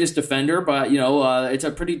not the greatest defender, but it's a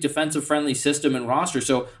pretty defensive-friendly system and roster.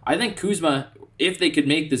 So I think Kuzma, if they could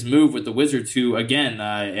make this move with the Wizards, who again,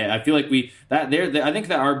 I feel like I think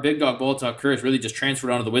that our big dog ball talk curse really just transferred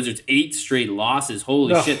onto the Wizards. 8 straight losses,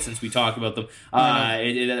 holy shit! Since we talked about them,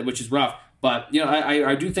 which is rough. But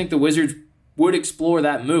I do think the Wizards would explore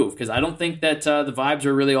that move because I don't think that the vibes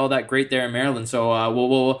are really all that great there in Maryland. So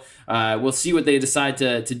we'll see what they decide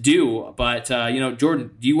to do. But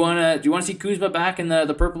Jordan, do you want to see Kuzma back in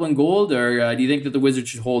the purple and gold, or do you think that the Wizards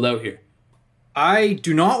should hold out here? I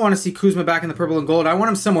do not want to see Kuzma back in the purple and gold. I want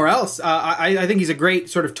him somewhere else. I think he's a great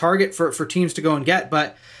sort of target for teams to go and get,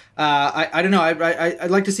 but. I don't know.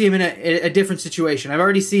 I'd like to see him in a different situation. I've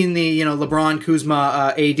already seen the LeBron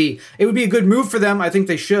Kuzma AD. It would be a good move for them. I think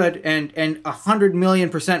they should. And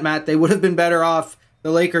 100,000,000%, Matt, they would have been better off,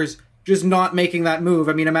 the Lakers, just not making that move.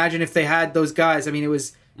 I mean, imagine if they had those guys. I mean, it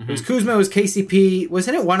was Kuzma, it was KCP.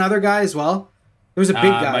 Wasn't it one other guy as well? There was a big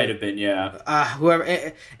guy. Might have been, yeah. Whoever.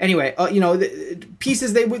 Anyway, the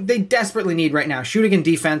pieces they desperately need right now. Shooting and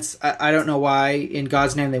defense. I don't know why, in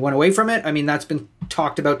God's name, they went away from it. I mean, that's been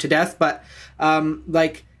talked about to death. But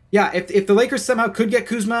if the Lakers somehow could get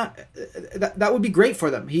Kuzma, that would be great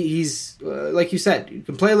for them. He's like you said, you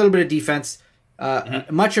can play a little bit of defense. A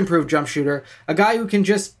much improved jump shooter. A guy who can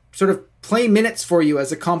just sort of play minutes for you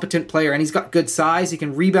as a competent player, and he's got good size. He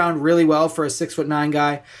can rebound really well for a 6'9"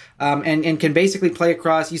 guy, and can basically play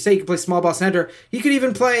across. You say he can play small ball center. He could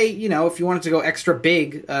even play, if you wanted to go extra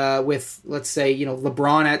big with, let's say,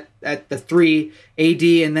 LeBron at the 3, AD,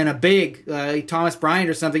 and then a big Thomas Bryant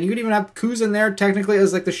or something. You could even have Kuz in there technically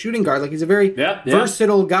as like the shooting guard. Like he's a very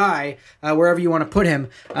versatile guy wherever you want to put him.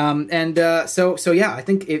 So I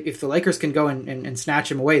think if the Lakers can go and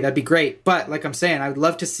snatch him away, that'd be great. But like I'm saying, I would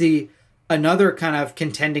love to see another kind of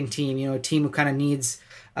contending team, a team who kind of needs,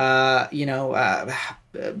 one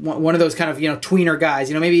of those kind of, tweener guys,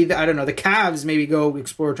 maybe, I don't know, the Cavs maybe go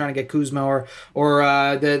explore trying to get Kuzma or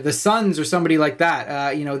the Suns or somebody like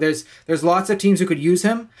that. There's lots of teams who could use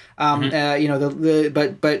him. The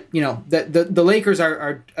Lakers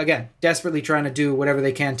are again, desperately trying to do whatever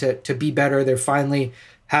they can to be better. They're finally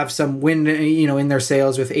have some wind, in their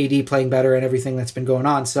sails with AD playing better and everything that's been going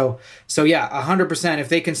on. So yeah, 100%. If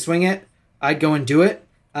they can swing it, I'd go and do it.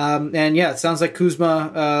 It sounds like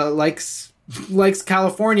Kuzma likes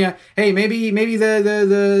California. Hey, maybe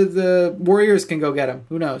the Warriors can go get him.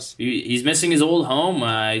 Who knows? He's missing his old home.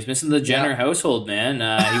 He's missing the Jenner household, man.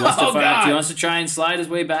 He wants he wants to try and slide his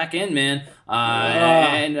way back in, man.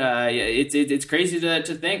 It's crazy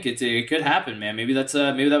to think it could happen, man. Maybe that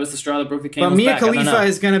was the straw that broke the camel's back. But Mia Khalifa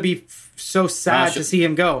is going to be so sad to see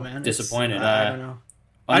him go, man. Disappointed. I don't know.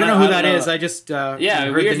 I don't know who that is. I just heard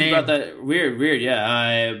the name. About that. Weird.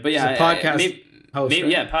 Yeah. But yeah, she's a podcast host. Maybe,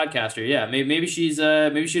 right? Yeah, podcaster. Yeah, maybe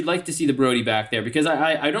she'd like to see the Brody back there because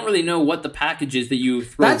I don't really know what the package is that you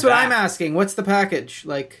throw. That's what I'm asking. What's the package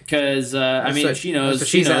like? Because she knows.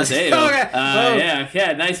 She knows. Hey,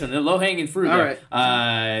 yeah, nice one. The low hanging fruit. All right.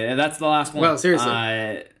 That's the last one. Well,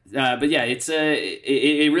 seriously. But yeah,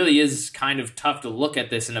 it really is kind of tough to look at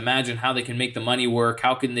this and imagine how they can make the money work.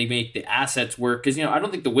 How can they make the assets work? Because I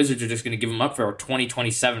don't think the Wizards are just going to give them up for a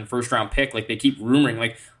 2027 first round pick like they keep rumoring.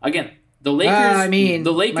 Like again, the Lakers.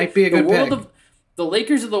 The Lakers might be a good pick. The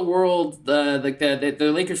Lakers of the world,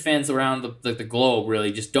 the Lakers fans around the globe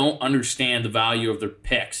really just don't understand the value of their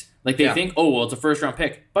picks. Like they think, oh well, it's a first round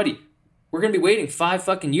pick, buddy. We're going to be waiting 5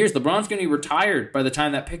 fucking years. LeBron's going to be retired by the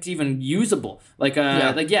time that pick's even usable.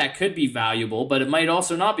 It could be valuable, but it might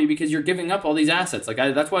also not be because you're giving up all these assets.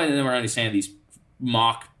 That's why I never understand these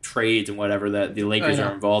mock trades and whatever that the Lakers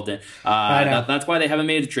are involved in. That's why they haven't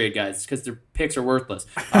made a trade, guys. It's because their picks are worthless.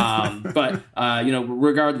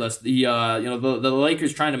 Regardless, the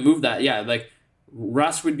Lakers trying to move that,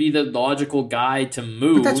 Russ would be the logical guy to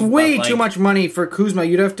move. But that's way too much money for Kuzma.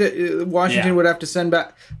 You'd have to Washington would have to send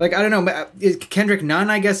back. I don't know. Kendrick Nunn,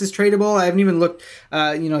 I guess, is tradable. I haven't even looked,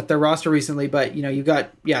 at their roster recently. But you've got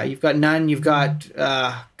Nunn. You've got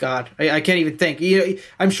God. I can't even think.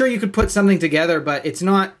 I'm sure you could put something together, but it's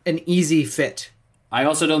not an easy fit. I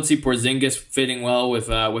also don't see Porzingis fitting well with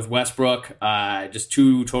Westbrook. Just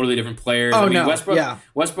two totally different players.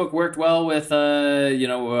 Westbrook worked well with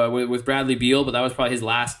Bradley Beal, but that was probably his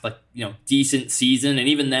last decent season. And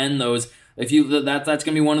even then, that's going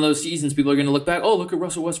to be one of those seasons people are going to look back. Oh, look at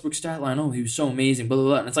Russell Westbrook's stat line. Oh, he was so amazing. Blah blah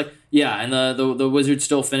blah. And it's and the Wizards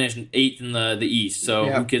still finished 8th in the East. So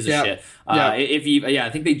who gives a shit? I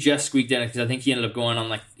think they just squeaked in because I think he ended up going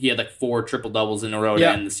on he had 4 triple doubles in a row to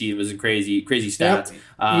end the season. It was a crazy stats.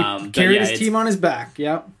 He carried his team on his back.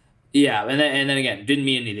 Yep. Yeah, and then again, didn't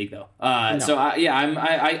mean anything though.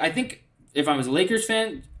 I think if I was a Lakers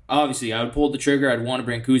fan, obviously I would pull the trigger. I'd want to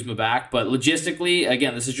bring Kuzma back, but logistically,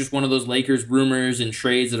 again, this is just one of those Lakers rumors and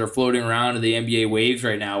trades that are floating around in the NBA waves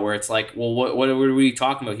right now, where it's like, well, what are we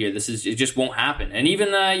talking about here? It just won't happen. And even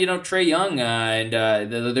Trae Young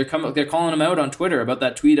they're calling him out on Twitter about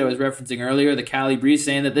that tweet I was referencing earlier. The Cali Breeze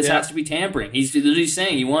saying that this has to be tampering. He's literally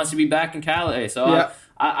saying he wants to be back in Cali. So.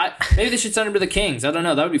 I maybe they should send him to the Kings. I don't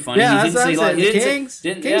know. That would be funny. Yeah, he didn't say the Kings.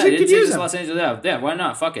 Kings could use him. Los Angeles. Yeah, why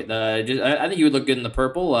not? Fuck it. I think he would look good in the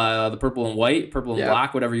purple and white, purple and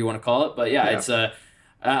black, whatever you want to call it. But it's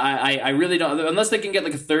I really don't, unless they can get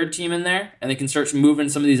a third team in there and they can start moving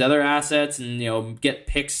some of these other assets and get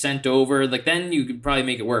picks sent over. Then you could probably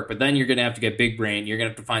make it work. But then you're gonna have to get big brain. You're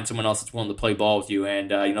gonna have to find someone else that's willing to play ball with you.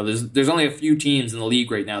 And there's only a few teams in the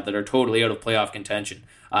league right now that are totally out of playoff contention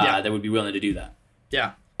that would be willing to do that.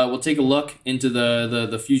 Yeah. We'll take a look into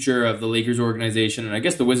the future of the Lakers organization, and I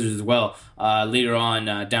guess the Wizards as well, later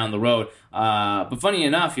on down the road. But funny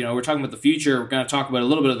enough, we're talking about the future. We're going to talk about a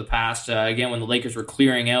little bit of the past. Again, when the Lakers were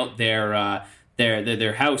clearing out their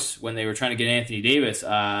house when they were trying to get Anthony Davis,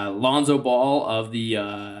 Lonzo Ball of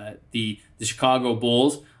the Chicago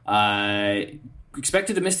Bulls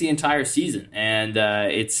expected to miss the entire season, and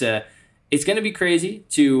it's going to be crazy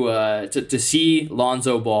to see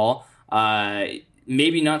Lonzo Ball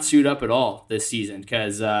maybe not suit up at all this season,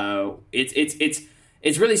 because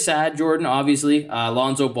it's really sad, Jordan. Obviously,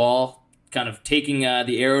 Lonzo Ball kind of taking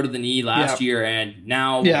the arrow to the knee last year, and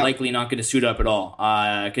now likely not going to suit up at all,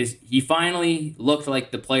 because he finally looked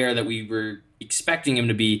like the player that we were expecting him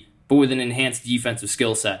to be, but with an enhanced defensive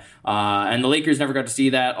skill set. And the Lakers never got to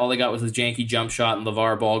see that. All they got was his janky jump shot and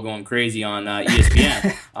LeVar Ball going crazy on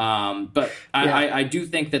ESPN. But I do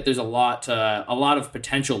think that there's a lot of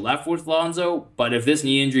potential left with Lonzo. But if this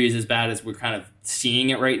knee injury is as bad as we're kind of seeing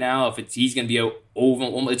it right now, he's going to be out over,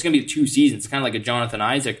 it's going to be 2 seasons. It's kind of like a Jonathan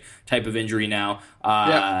Isaac type of injury now.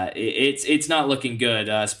 It's not looking good,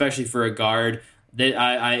 especially for a guard.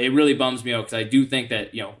 It really bums me out, because I do think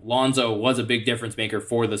that Lonzo was a big difference maker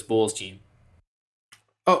for this Bulls team.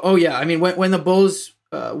 Oh yeah. I mean, when the Bulls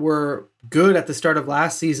were good at the start of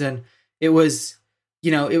last season, it was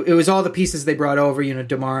it was all the pieces they brought over.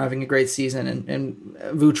 DeMar having a great season, and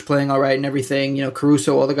Vooch playing all right and everything.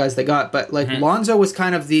 Caruso, all the guys they got, but Lonzo was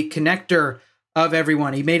kind of the connector of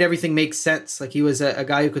everyone. He made everything make sense. Like, he was a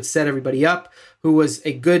guy who could set everybody up, who was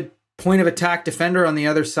a good point of attack defender on the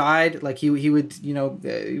other side. Like, he would,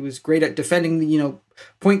 he was great at defending,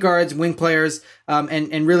 point guards, wing players,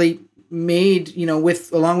 and really made,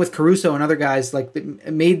 along with Caruso and other guys,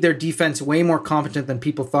 made their defense way more competent than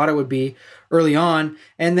people thought it would be early on.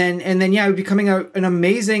 And then becoming an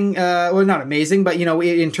amazing, well, not amazing, but,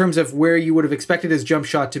 in terms of where you would have expected his jump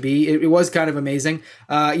shot to be, it was kind of amazing.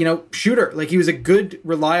 Shooter, he was a good,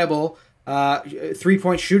 reliable,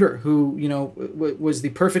 3-point shooter who was the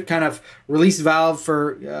perfect kind of release valve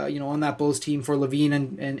for on that Bulls team for Levine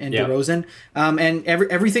and DeRozan, and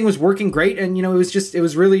everything was working great, and it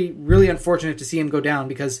was really, really unfortunate to see him go down,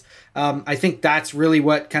 because I think that's really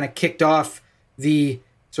what kind of kicked off the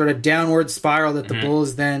sort of downward spiral that the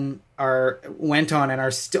Bulls then went on and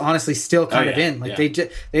are honestly still kind of in.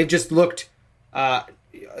 They've just looked not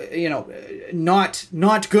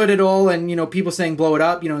good at all, and people saying blow it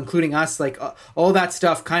up, including us, all that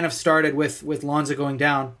stuff kind of started with Lonzo going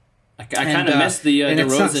down. I kind of missed the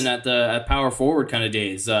DeRozan at power forward kind of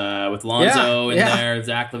days, with Lonzo in there,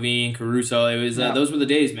 Zach LaVine, Caruso. It was those were the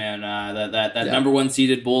days, man. That number 1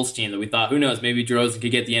 seeded Bulls team that we thought, who knows, maybe DeRozan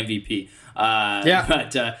could get the MVP.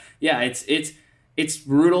 But it's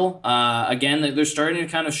brutal. Again, they're starting to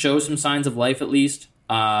kind of show some signs of life, at least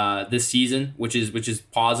this season, which is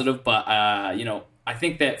positive. But I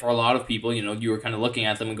think that for a lot of people, you were kind of looking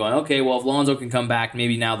at them and going, okay, well, if Lonzo can come back,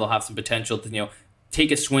 maybe now they'll have some potential to take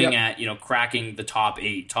a swing at cracking the top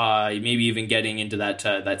 8, maybe even getting into that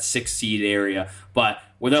 6th seed area. But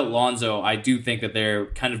without Lonzo, I do think that they're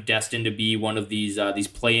kind of destined to be one of these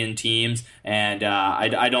play-in teams, and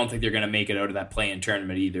I don't think they're going to make it out of that play-in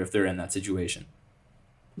tournament either if they're in that situation.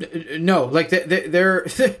 No,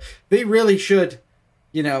 they really should.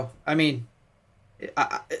 I mean,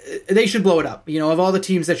 they should blow it up. Of all the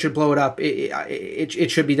teams that should blow it up,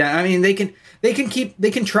 it should be done. I mean, they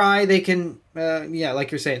can try,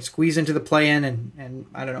 like you're saying, squeeze into the play-in and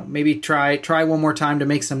I don't know, maybe try one more time to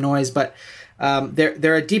make some noise. But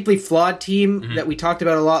they're a deeply flawed team that we talked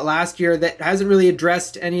about a lot last year that hasn't really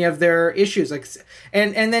addressed any of their issues.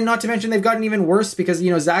 And then not to mention they've gotten even worse because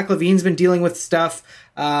Zach LaVine's been dealing with stuff.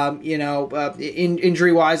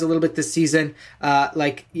 Injury wise a little bit this season.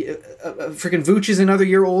 Freaking Vooch is another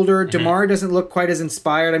year older. DeMar doesn't look quite as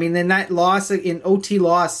inspired. I mean, then that OT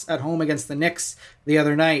loss at home against the Knicks the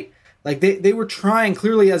other night, they were trying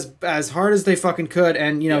clearly as hard as they fucking could,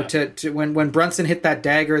 and to when Brunson hit that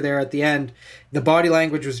dagger there at the end, the body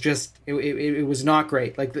language was just it was not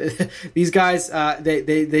great. These guys,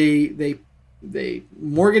 they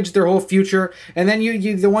mortgaged their whole future, and then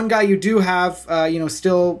you the one guy you do have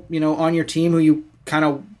still on your team who you kind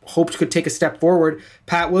of hoped could take a step forward,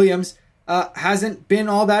 Pat Williams, hasn't been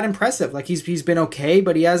all that impressive. He's been okay,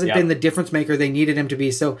 but he hasn't been the difference maker they needed him to be.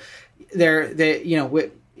 So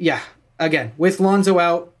again, with Lonzo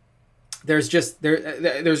out,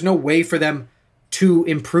 there's no way for them to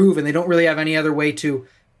improve, and they don't really have any other way to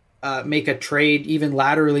make a trade even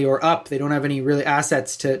laterally or up. They don't have any really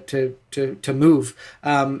assets to move.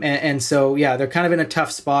 And so, they're kind of in a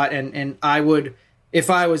tough spot. And I would, if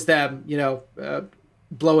I was them,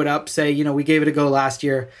 blow it up, say, we gave it a go last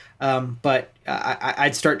year, but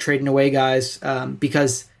I'd start trading away guys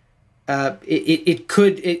because it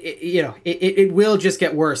will just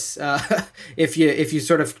get worse if you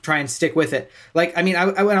sort of try and stick with it. Like, I mean,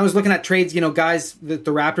 when I was looking at trades, guys that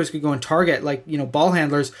the Raptors could go and target, like, ball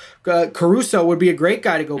handlers, Caruso would be a great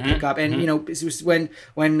guy to go pick up. And,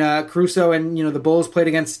 when Caruso and, the Bulls played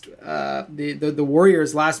against the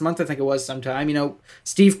Warriors last month, I think it was sometime,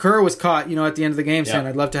 Steve Kerr was caught, at the end of the game saying,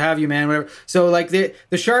 I'd love to have you, man, whatever. So, like, the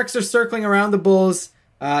Sharks are circling around the Bulls.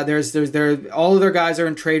 There's all of their guys are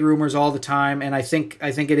in trade rumors all the time, and I think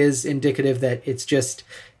it is indicative that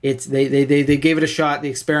they gave it a shot. The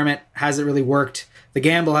experiment hasn't really worked. The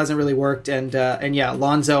gamble hasn't really worked, and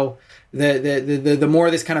Lonzo. The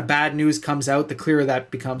more this kind of bad news comes out, the clearer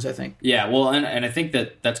that becomes, I think. Yeah, well, and I think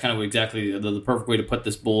that's kind of exactly the perfect way to put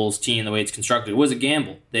this Bulls team the way it's constructed. It was a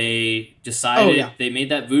gamble. They decided they made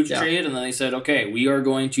that Vooch trade, and then they said, okay, we are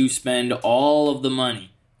going to spend all of the money.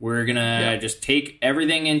 We're going to just take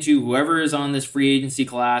everything into whoever is on this free agency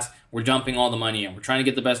class. We're dumping all the money in. We're trying to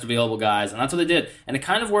get the best available guys, and that's what they did. And it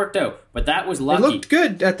kind of worked out, but that was lucky. It looked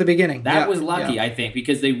good at the beginning. That was lucky, I think,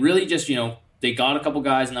 because they really just, they got a couple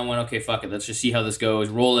guys and then went, okay, fuck it, let's just see how this goes.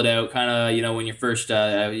 Roll it out, kind of, when your first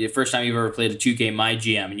time you've ever played a 2K My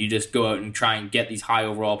GM, and you just go out and try and get these high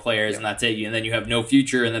overall players, and that's it. And then you have no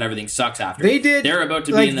future, and then everything sucks after. They're about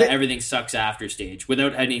to be in the everything sucks after stage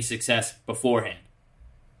without any success beforehand.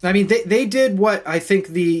 I mean, they did what I think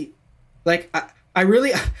the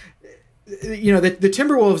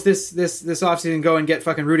Timberwolves this offseason go and get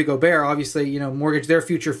fucking Rudy Gobert, obviously, mortgage their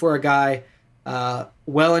future for a guy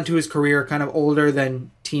well into his career, kind of older than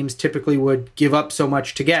teams typically would give up so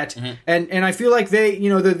much to get. Mm-hmm. And I feel like they,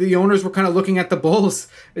 the owners were kind of looking at the Bulls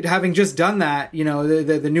having just done that,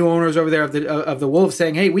 the new owners over there of the Wolves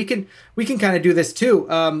saying, hey, we can kind of do this too.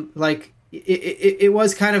 It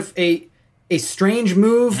was kind of a strange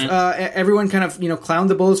move. Mm-hmm. Everyone kind of, clowned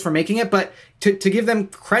the Bulls for making it, but to give them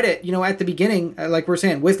credit, at the beginning, like we're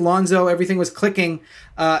saying, with Lonzo, everything was clicking.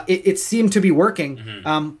 It seemed to be working.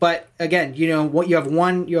 Mm-hmm. But again, what you have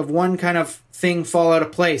one kind of thing fall out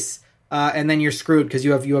of place, and then you're screwed because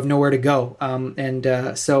you have nowhere to go.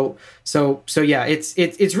 So yeah,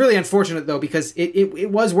 it's really unfortunate though, because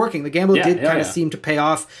it was working. The gamble did kind of seem to pay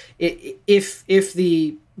off. If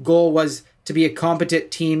the goal was to be a competent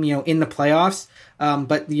team, in the playoffs.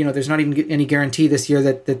 But there's not even any guarantee this year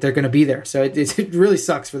that they're going to be there. So it really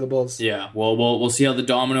sucks for the Bulls. Yeah, well, we'll see how the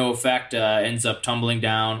domino effect ends up tumbling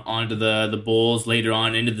down onto the Bulls later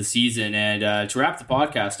on into the season. And to wrap the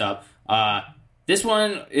podcast up, this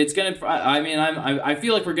one, it's gonna. I mean, I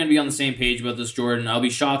feel like we're gonna be on the same page about this, Jordan. I'll be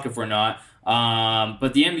shocked if we're not.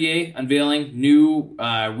 But the NBA unveiling new,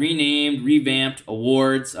 renamed, revamped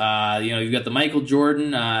awards. You've got the Michael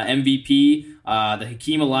Jordan MVP, the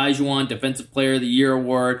Hakeem Olajuwon Defensive Player of the Year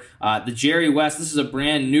award, the Jerry West. This is a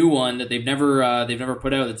brand new one that they've never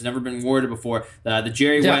put out. That's never been awarded before. The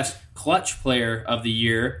Jerry West Clutch Player of the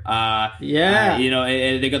Year.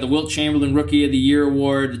 They got the Wilt Chamberlain Rookie of the Year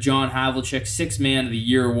award, the John Havlicek Sixth Man of the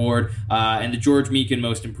Year award, and the George Meekin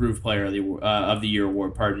Most Improved Player of the Year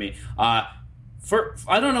award. Pardon me. I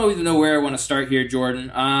don't even know where I want to start here,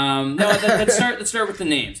 Jordan. Let's start with the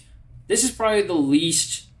names. This is probably the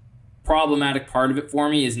least problematic part of it for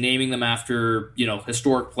me, is naming them after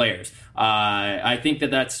historic players. I think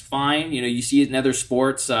that's fine. You see it in other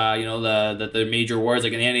sports. The major awards,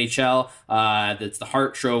 like in the NHL, that's the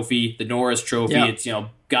Hart Trophy, the Norris Trophy. Yeah. It's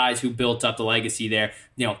guys who built up the legacy there.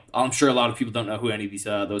 I'm sure a lot of people don't know who any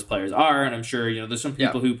of those players are, and I'm sure there's some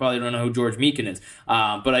people who probably don't know who George Meekin is.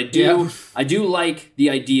 But I do like the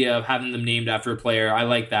idea of having them named after a player. I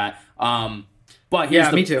like that. But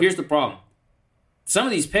here's the problem. Some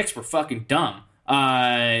of these picks were fucking dumb.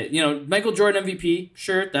 Michael Jordan MVP,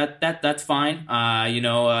 sure, that's fine.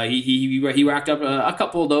 He racked up a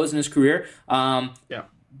couple of those in his career.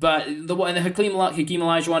 But the Hakeem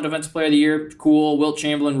Olajuwon Defensive Player of the Year, cool. Wilt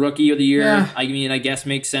Chamberlain Rookie of the Year, I mean, I guess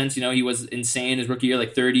makes sense. He was insane his rookie year,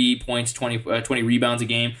 like 30 points, 20 rebounds a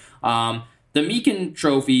game. The Meekin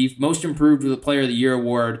Trophy, Most Improved Player of the Year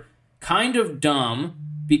award, kind of dumb,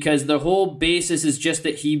 because the whole basis is just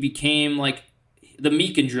that he became like the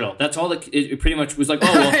Meekin drill. That's all it pretty much was like,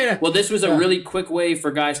 this was a really quick way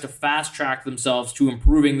for guys to fast track themselves to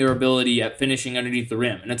improving their ability at finishing underneath the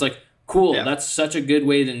rim. And it's like, cool, that's such a good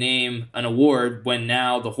way to name an award when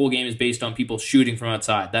now the whole game is based on people shooting from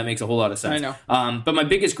outside. That makes a whole lot of sense. I know. But my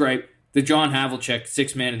biggest gripe, the John Havlicek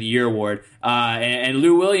Sixth Man of the Year award, and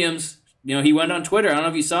Lou Williams, he went on Twitter. I don't know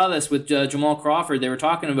if you saw this with Jamal Crawford. They were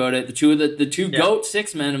talking about it. The two GOAT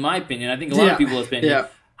six men, in my opinion. I think a lot of people's opinion. Yeah.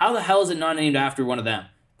 How the hell is it not named after one of them?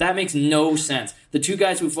 That makes no sense. The two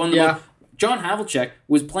guys who've won the most. John Havlicek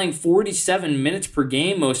was playing 47 minutes per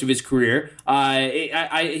game most of his career.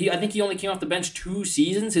 I think he only came off the bench 2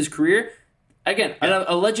 seasons his career. Again,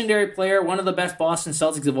 a legendary player, one of the best Boston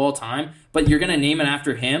Celtics of all time, but you're going to name it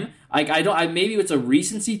after him. Maybe it's a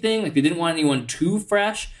recency thing. Like, they didn't want anyone too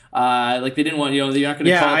fresh. Like, they didn't want, they're not going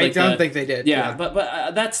to call it. I don't think they did. Yeah, but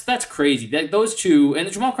that's crazy. Those two,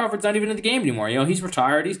 and Jamal Crawford's not even in the game anymore. He's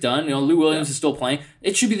retired. He's done. Lou Williams is still playing.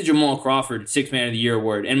 It should be the Jamal Crawford Sixth Man of the Year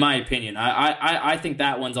award, in my opinion. I think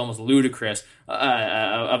that one's almost ludicrous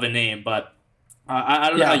of a name, but I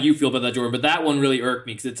don't know how you feel about that, Jordan, but that one really irked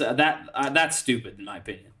me because it's that's stupid, in my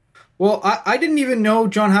opinion. Well, I didn't even know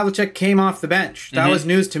John Havlicek came off the bench. That was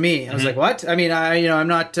news to me. I was like, what? I mean, I'm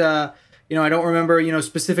not... I don't remember,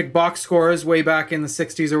 specific box scores way back in the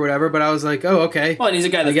 60s or whatever, but I was like, oh, okay. Well, and he's a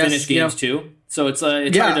guy that finished games too, so it's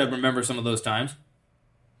hard to remember some of those times.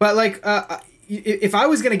 But, like, if I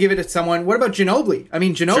was going to give it to someone, what about Ginobili? I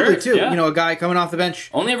mean, Ginobili too, a guy coming off the bench.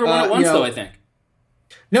 Only ever won it once, though, I think.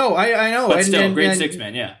 No, I know. But still, great six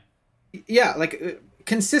man, yeah. Yeah, like,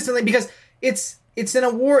 consistently, because it's an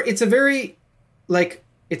award, it's a very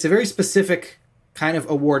specific kind of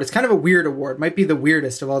award. It's kind of a weird award. It might be the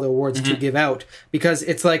weirdest of all the awards to give out, because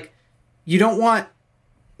it's like, you don't want,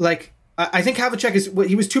 like, I think Havlicek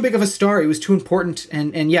he was too big of a star. He was too important.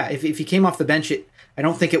 And if he came off the bench, I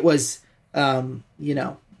don't think it was, you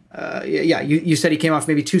said he came off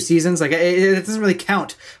maybe 2 seasons. Like, it doesn't really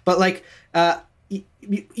count. But, like,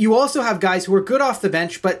 you also have guys who are good off the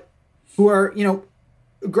bench, but who are,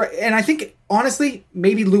 great. And I think, honestly,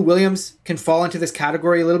 maybe Lou Williams can fall into this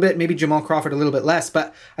category a little bit, maybe Jamal Crawford a little bit less,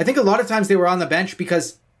 but I think a lot of times they were on the bench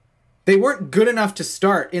because they weren't good enough to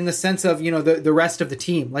start in the sense of, the rest of the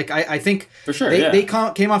team. Like, I think for sure, they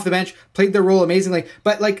came off the bench, played their role amazingly,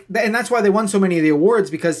 but like, and that's why they won so many of the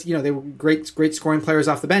awards, because, they were great scoring players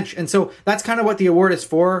off the bench. And so that's kind of what the award is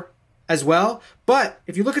for as well. But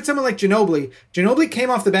if you look at someone like Ginobili came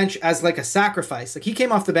off the bench as like a sacrifice. Like, he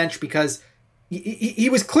came off the bench because he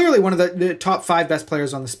was clearly one of the top 5 best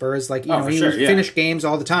players on the Spurs. Like, he would finish games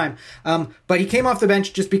all the time. But he came off the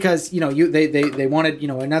bench just because, they wanted,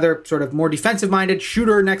 another sort of more defensive-minded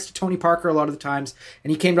shooter next to Tony Parker a lot of the times.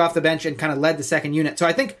 And he came off the bench and kind of led the second unit. So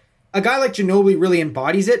I think a guy like Ginobili really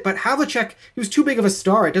embodies it, but Havlicek, he was too big of a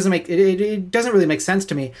star. It doesn't really make sense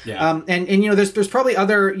to me. Yeah. And there's probably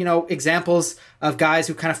other examples of guys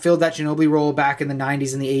who kind of filled that Ginobili role back in the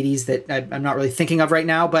 90s and the 80s that I'm not really thinking of right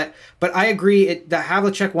now. But I agree, the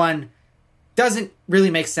Havlicek one doesn't really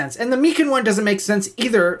make sense, and the Meekin one doesn't make sense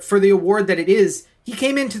either for the award that it is. He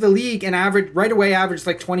came into the league and averaged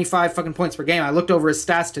like 25 fucking points per game. I looked over his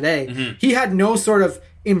stats today. He had no sort of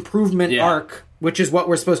improvement arc, which is what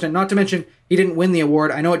we're supposed to. Not to mention, he didn't win the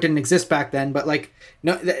award. I know it didn't exist back then, but like,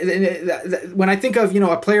 no, when I think of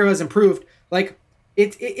a player who has improved, like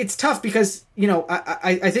it's tough because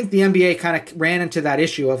I think the NBA kind of ran into that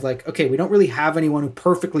issue of like, okay, we don't really have anyone who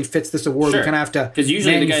perfectly fits this award. We're gonna have to because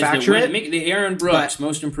usually manufacture the guys that win, the Aaron Brooks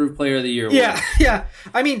Most Improved Player of the Year award. Yeah.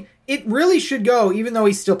 I mean, it really should go, even though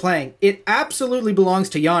he's still playing. It absolutely belongs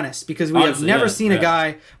to Giannis because we have never seen a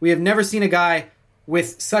guy. We have never seen a guy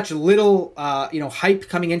with such little, hype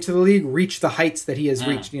coming into the league, reach the heights that he has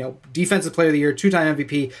reached. Defensive Player of the Year, 2-time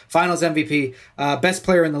MVP, Finals MVP, best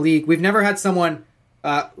player in the league. We've never had someone,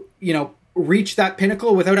 reach that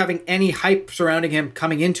pinnacle without having any hype surrounding him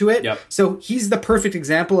coming into it. Yep. So he's the perfect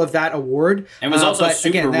example of that award. And was also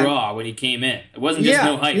super raw when he came in. It wasn't just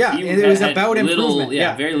no hype. Yeah, it was about improvement.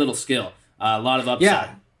 Very little skill. A lot of upside.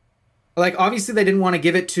 Yeah. Like, obviously they didn't want to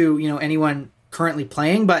give it to, anyone currently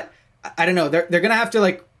playing, but I don't know. They're going to have to,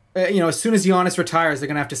 like, as soon as Giannis retires, they're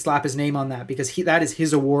going to have to slap his name on that because that is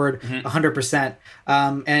his award 100%.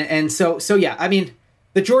 And so yeah, I mean,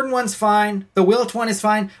 the Jordan one's fine. The Wilt one is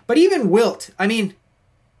fine. But even Wilt, I mean,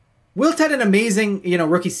 Wilt had an amazing,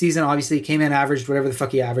 rookie season. Obviously, he came in, averaged whatever the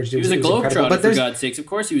fuck he averaged. He was a globetrotter, for God's sakes. Of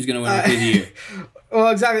course he was going to win Rookie of the Year. Well,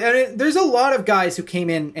 exactly. I mean, there's a lot of guys who came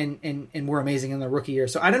in and were amazing in their rookie year.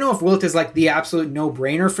 So I don't know if Wilt is like the absolute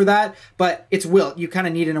no-brainer for that, but it's Wilt. You kind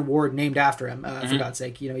of need an award named after him, for God's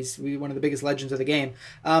sake. He's one of the biggest legends of the game.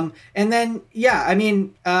 And then, yeah, I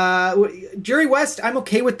mean, Jerry West, I'm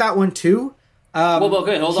okay with that one too.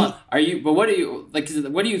 Okay, hold on. But what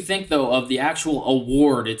do you think though of the actual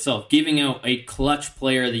award itself, giving out a Clutch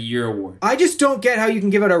Player of the Year award? I just don't get how you can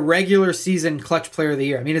give out a regular season Clutch Player of the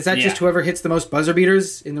Year. I mean, is that just whoever hits the most buzzer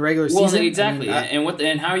beaters in the regular season? Well, exactly.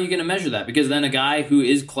 And how are you going to measure that? Because then a guy who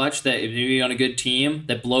is clutch, that maybe on a good team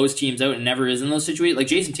that blows teams out and never is in those situations, like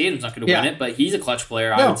Jason Tatum's not going to win it, but he's a clutch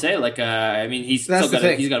player. I would say. Like, I mean, he's got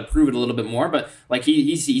to prove it a little bit more, but like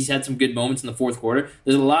he's had some good moments in the fourth quarter.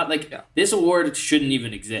 There's a lot like this award award shouldn't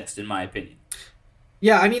even exist, in my opinion.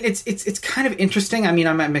 Yeah, I mean, it's kind of interesting. I mean,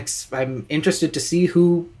 I'm interested to see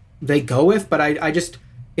who they go with, but I just,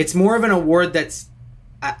 it's more of an award that's,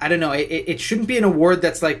 I don't know, it shouldn't be an award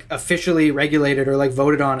that's like officially regulated or like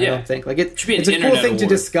voted on. I don't think like it's a cool thing to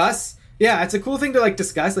discuss. Yeah, it's a cool thing to like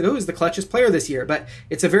discuss, like who's the clutchest player this year, but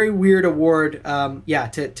it's a very weird award,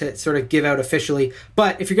 to sort of give out officially.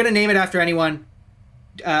 But if you're going to name it after anyone,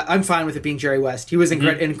 I'm fine with it being Jerry West. He was an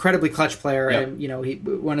incredibly clutch player, and he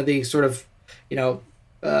one of the sort of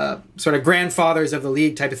sort of grandfathers of the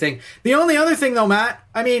league type of thing. The only other thing though, Matt,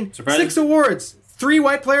 I mean, Surprising. 6 awards, 3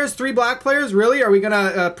 white players, 3 black players. Really, are we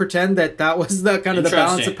gonna pretend that was the kind of the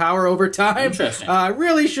balance of power over time? Interesting.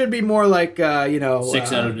 Really should be more like 6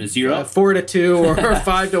 out of 0, 4-2, or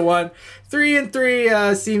 5-1. 3 and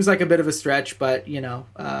 3 seems like a bit of a stretch, but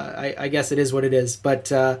I guess it is what it is.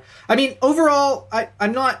 But I mean, overall,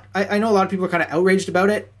 I'm not. I know a lot of people are kind of outraged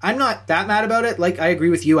about it. I'm not that mad about it. Like, I agree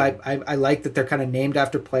with you. I like that they're kind of named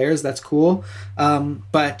after players. That's cool.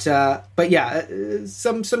 But yeah,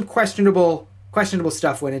 some questionable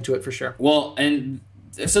stuff went into it for sure. Well, and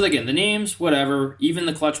so again, the names, whatever, even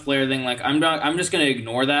the clutch player thing, like I'm just gonna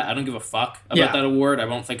ignore that. I don't give a fuck about that award. I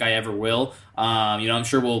don't think I ever will. I'm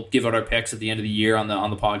sure we'll give out our picks at the end of the year on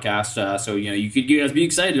the podcast. So you guys be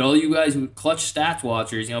excited. All you guys who clutch stats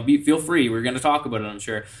watchers, feel free. We're gonna talk about it, I'm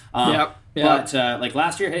sure. But like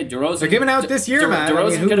last year, hey, DeRozan, they're giving out this year, man.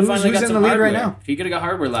 DeRozan could have finally got in some the lead hardware. right now. If he could have got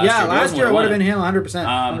hardware last year. Yeah, last year it would have been him, 100%.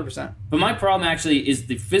 100%. But my problem actually is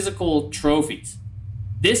the physical trophies.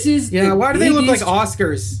 This is why do they look like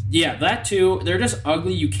Oscars? Yeah, that too. They're just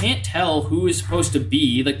ugly. You can't tell who is supposed to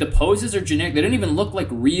be. Like, the poses are generic. They don't even look like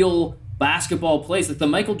real basketball plays. Like, the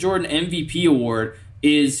Michael Jordan MVP award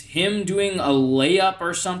is him doing a layup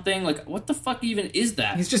or something. Like, what the fuck even is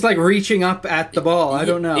that? He's just like reaching up at the ball. I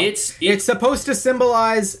don't know. It's supposed to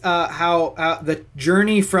symbolize how the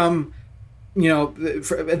journey from,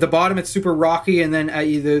 at the bottom it's super rocky, and then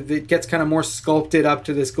it gets kind of more sculpted up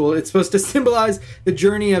to this goal. It's supposed to symbolize the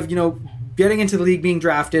journey of getting into the league, being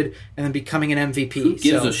drafted, and then becoming an MVP. Who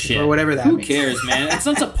gives a shit? Or whatever that means. Who cares, man? It's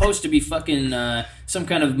not supposed to be fucking some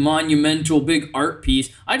kind of monumental big art piece.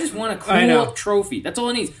 I just want a cool trophy. That's all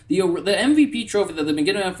it needs. The MVP trophy that they've been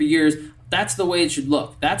getting out for years, that's the way it should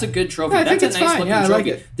look. That's a good trophy. Yeah, that's a nice looking trophy. Like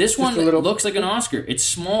it. This one looks like an Oscar. It's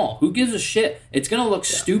small. Who gives a shit? It's going to look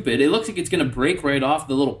stupid. It looks like it's going to break right off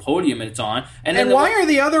the little podium it's on. And why are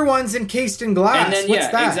the other ones encased in glass? And then, What's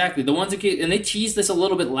that? Exactly. The ones and they teased this a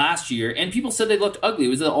little bit last year, and people said they looked ugly. It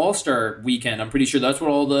was the All-Star weekend. I'm pretty sure that's what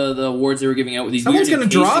all the awards they were giving out with these Someone's weird going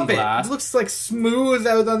to drop it. glass. It looks like smooth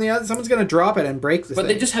out on the other. Someone's going to drop it and break this But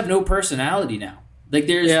thing. they just have no personality now. Like,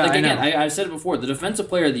 there's I've said it before. The Defensive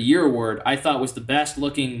Player of the Year award I thought was one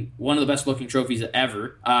of the best looking trophies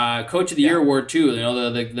ever. Coach of the Year award too.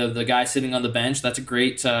 The guy sitting on the bench. That's a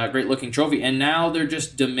great looking trophy. And now they're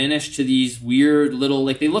just diminished to these weird little,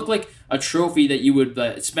 like, they look like a trophy that you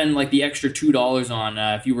would spend like the extra $2 on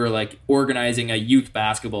if you were like organizing a youth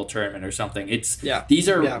basketball tournament or something. These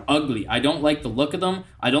are ugly. I don't like the look of them.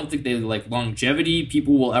 I don't think they like longevity.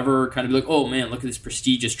 People will ever kind of be like, oh man, look at this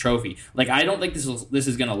prestigious trophy. Like, I don't think this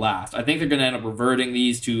is going to last. I think they're going to end up reverting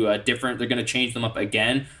these to different. They're going to change them up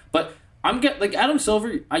again. But like Adam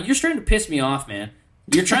Silver, you're starting to piss me off, man.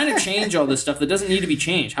 You're trying to change all this stuff that doesn't need to be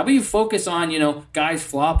changed. How about you focus on, guys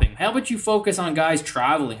flopping? How about you focus on guys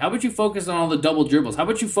traveling? How about you focus on all the double dribbles? How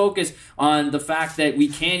about you focus on the fact that we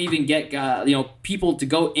can't even get, people to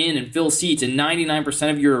go in and fill seats in 99%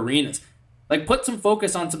 of your arenas? Like, put some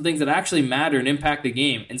focus on some things that actually matter and impact the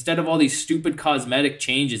game instead of all these stupid cosmetic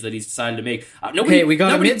changes that he's decided to make. We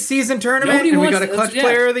got a mid-season tournament and we got a clutch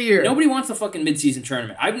player of the year. Nobody wants the fucking mid-season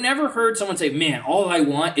tournament. I've never heard someone say, man, all I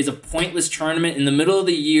want is a pointless tournament in the middle of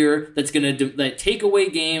the year that's going to take away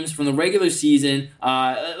games from the regular season.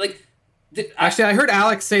 Actually, I heard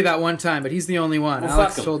Alex say that one time, but he's the only one. Well,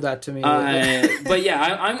 Alex told that to me. But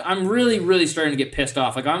yeah, I'm really, really starting to get pissed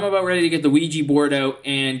off. Like, I'm about ready to get the Ouija board out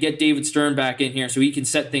and get David Stern back in here so he can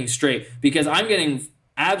set things straight, because I'm getting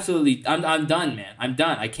absolutely, I'm done, man. I'm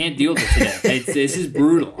done. I can't deal with it today. This is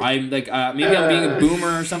brutal. I'm like, maybe I'm being a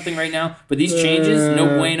boomer or something right now, but these changes,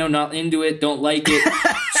 no bueno, not into it, don't like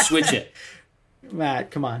it, switch it. Matt,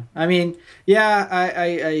 come on. I mean, yeah,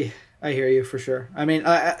 I hear you for sure. I mean,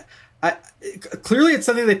 clearly it's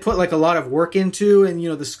something they put like a lot of work into, and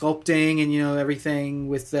the sculpting and everything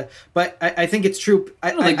with the. But I think it's true.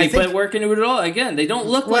 I don't think they put work into it at all. Again, they don't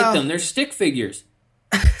look like them. They're stick figures.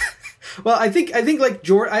 Well, I think like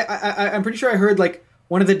Jordan. I'm pretty sure I heard like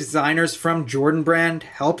one of the designers from Jordan Brand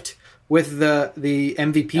helped with the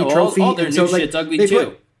MVP trophy. All their new shit's ugly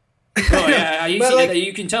too. Oh yeah,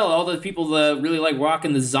 you can tell all the people that really like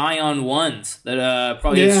rocking the Zion ones that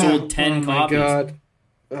probably have sold 10 copies.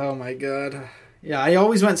 Oh my god. Yeah, I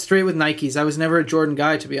always went straight with Nikes. I was never a Jordan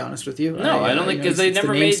guy, to be honest with you. No, I don't think because they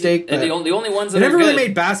never made the only ones that they never really good.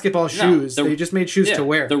 made basketball shoes. They just made shoes to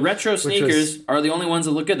wear. The retro sneakers are the only ones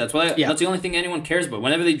that look good. That's why that's the only thing anyone cares about.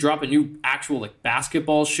 Whenever they drop a new actual like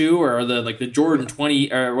basketball shoe or the Jordan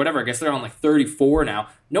 20 or whatever, I guess they're on like 34 now.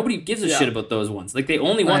 Nobody gives a shit about those ones. Like they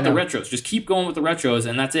only want the retros. Just keep going with the retros,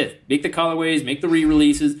 and that's it. Make the colorways, make the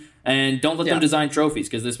re-releases, and don't let them design trophies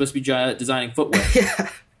because they're supposed to be designing footwear.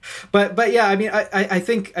 But yeah, I mean, I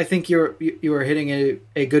think you were hitting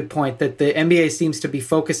a good point that the NBA seems to be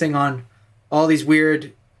focusing on all these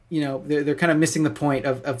weird, they're kind of missing the point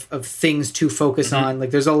of things to focus on.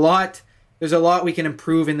 Like there's a lot we can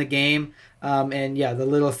improve in the game, and the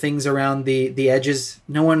little things around the edges,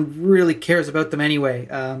 no one really cares about them anyway.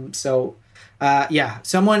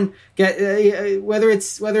 Someone get whether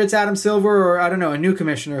it's Adam Silver or I don't know, a new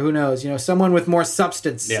commissioner, who knows, someone with more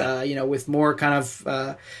substance, with more kind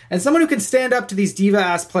of and someone who can stand up to these diva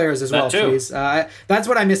ass players as well, please. That's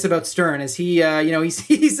what I miss about Stern is he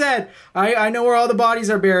said I know where all the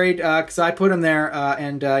bodies are buried because I put them there,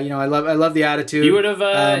 and I love the attitude. He would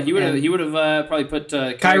have probably put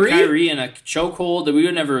Kyrie in a chokehold that we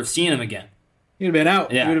would never have seen him again. He'd have been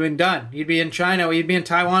out. Yeah. He would have been done. He'd be in China. He'd be in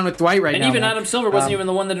Taiwan with Dwight right now. And even Adam Silver wasn't even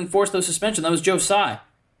the one that enforced those suspensions. That was Joe Tsai.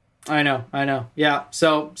 I know. Yeah.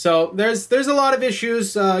 So there's a lot of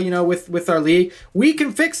issues, with our league. We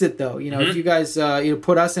can fix it though. If you guys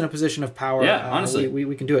put us in a position of power. Yeah, honestly,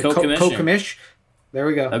 we can do it. Co-commish. There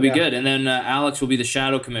we go. That'd be good. And then Alex will be the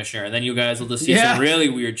shadow commissioner, and then you guys will just see some really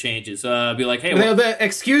weird changes. Be like, hey,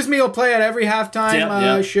 excuse me, will play at every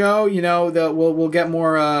halftime show. We'll get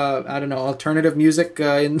more alternative music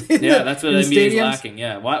in that's what NBA is lacking.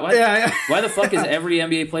 Yeah, why the fuck is every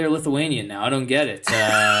NBA player Lithuanian now? I don't get it.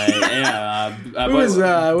 Who is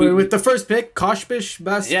with the first pick? Koshbish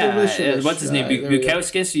Baskevicius. What's his name?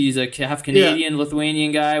 Bukowskis. He's a half Canadian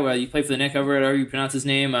Lithuanian guy. Well, you play for the Knicks, however you pronounce his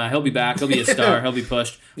name. He'll be back. He'll be a star. He'll be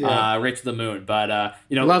pushed right to the moon. But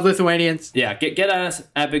love Lithuanians. Yeah, get at us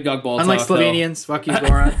at Big Dog Ball Unlike Talk. Slovenians, fuck you,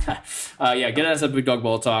 Goran. Get at us at Big Dog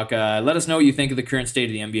Ball Talk. Let us know what you think of the current state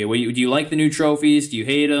of the NBA. Do you like the new trophies? Do you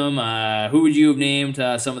hate them? Who would you have named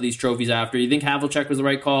some of these trophies after? You think Havlicek was the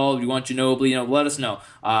right call? Do you want Ginobili? Let us know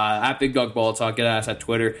at Big Dog Ball Talk. Get at us at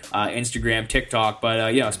Twitter, Instagram, TikTok,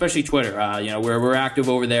 but especially Twitter. We're active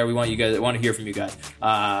over there. We want to hear from you guys.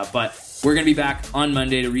 But we're going to be back on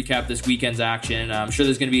Monday to recap this weekend's action. I'm sure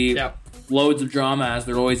there's going to be loads of drama, as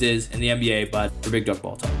there always is in the NBA, but for Big Dog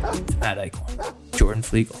Ball Talk, it's Matt Eichhorn, Jordan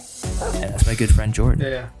Flegel, and that's my good friend Jordan.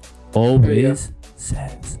 Yeah. Always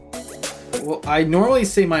says. Well, I normally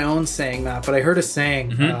say my own saying, Matt, but I heard a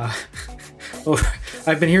saying.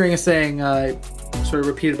 I've been hearing a saying sort of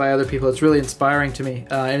repeated by other people. It's really inspiring to me.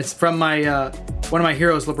 And it's from my one of my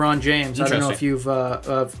heroes, LeBron James. I don't know if you've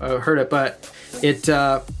heard it, but it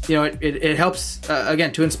helps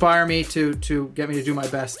again to inspire me to get me to do my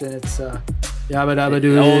best, and it's yabba dabba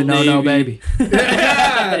doo no baby.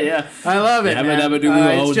 Yeah, I love it. Yabba dabba doo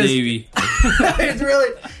old Navy.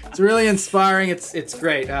 It's really inspiring. It's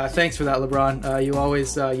great. Thanks for that, LeBron. You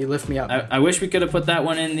always you lift me up. I wish we could have put that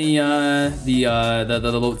one in the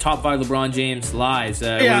top 5 LeBron James lives.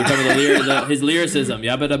 When we cover his lyricism.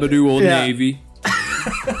 Yabba dabba doo old Navy.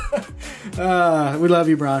 We love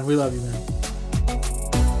you, Bron. We love you, man.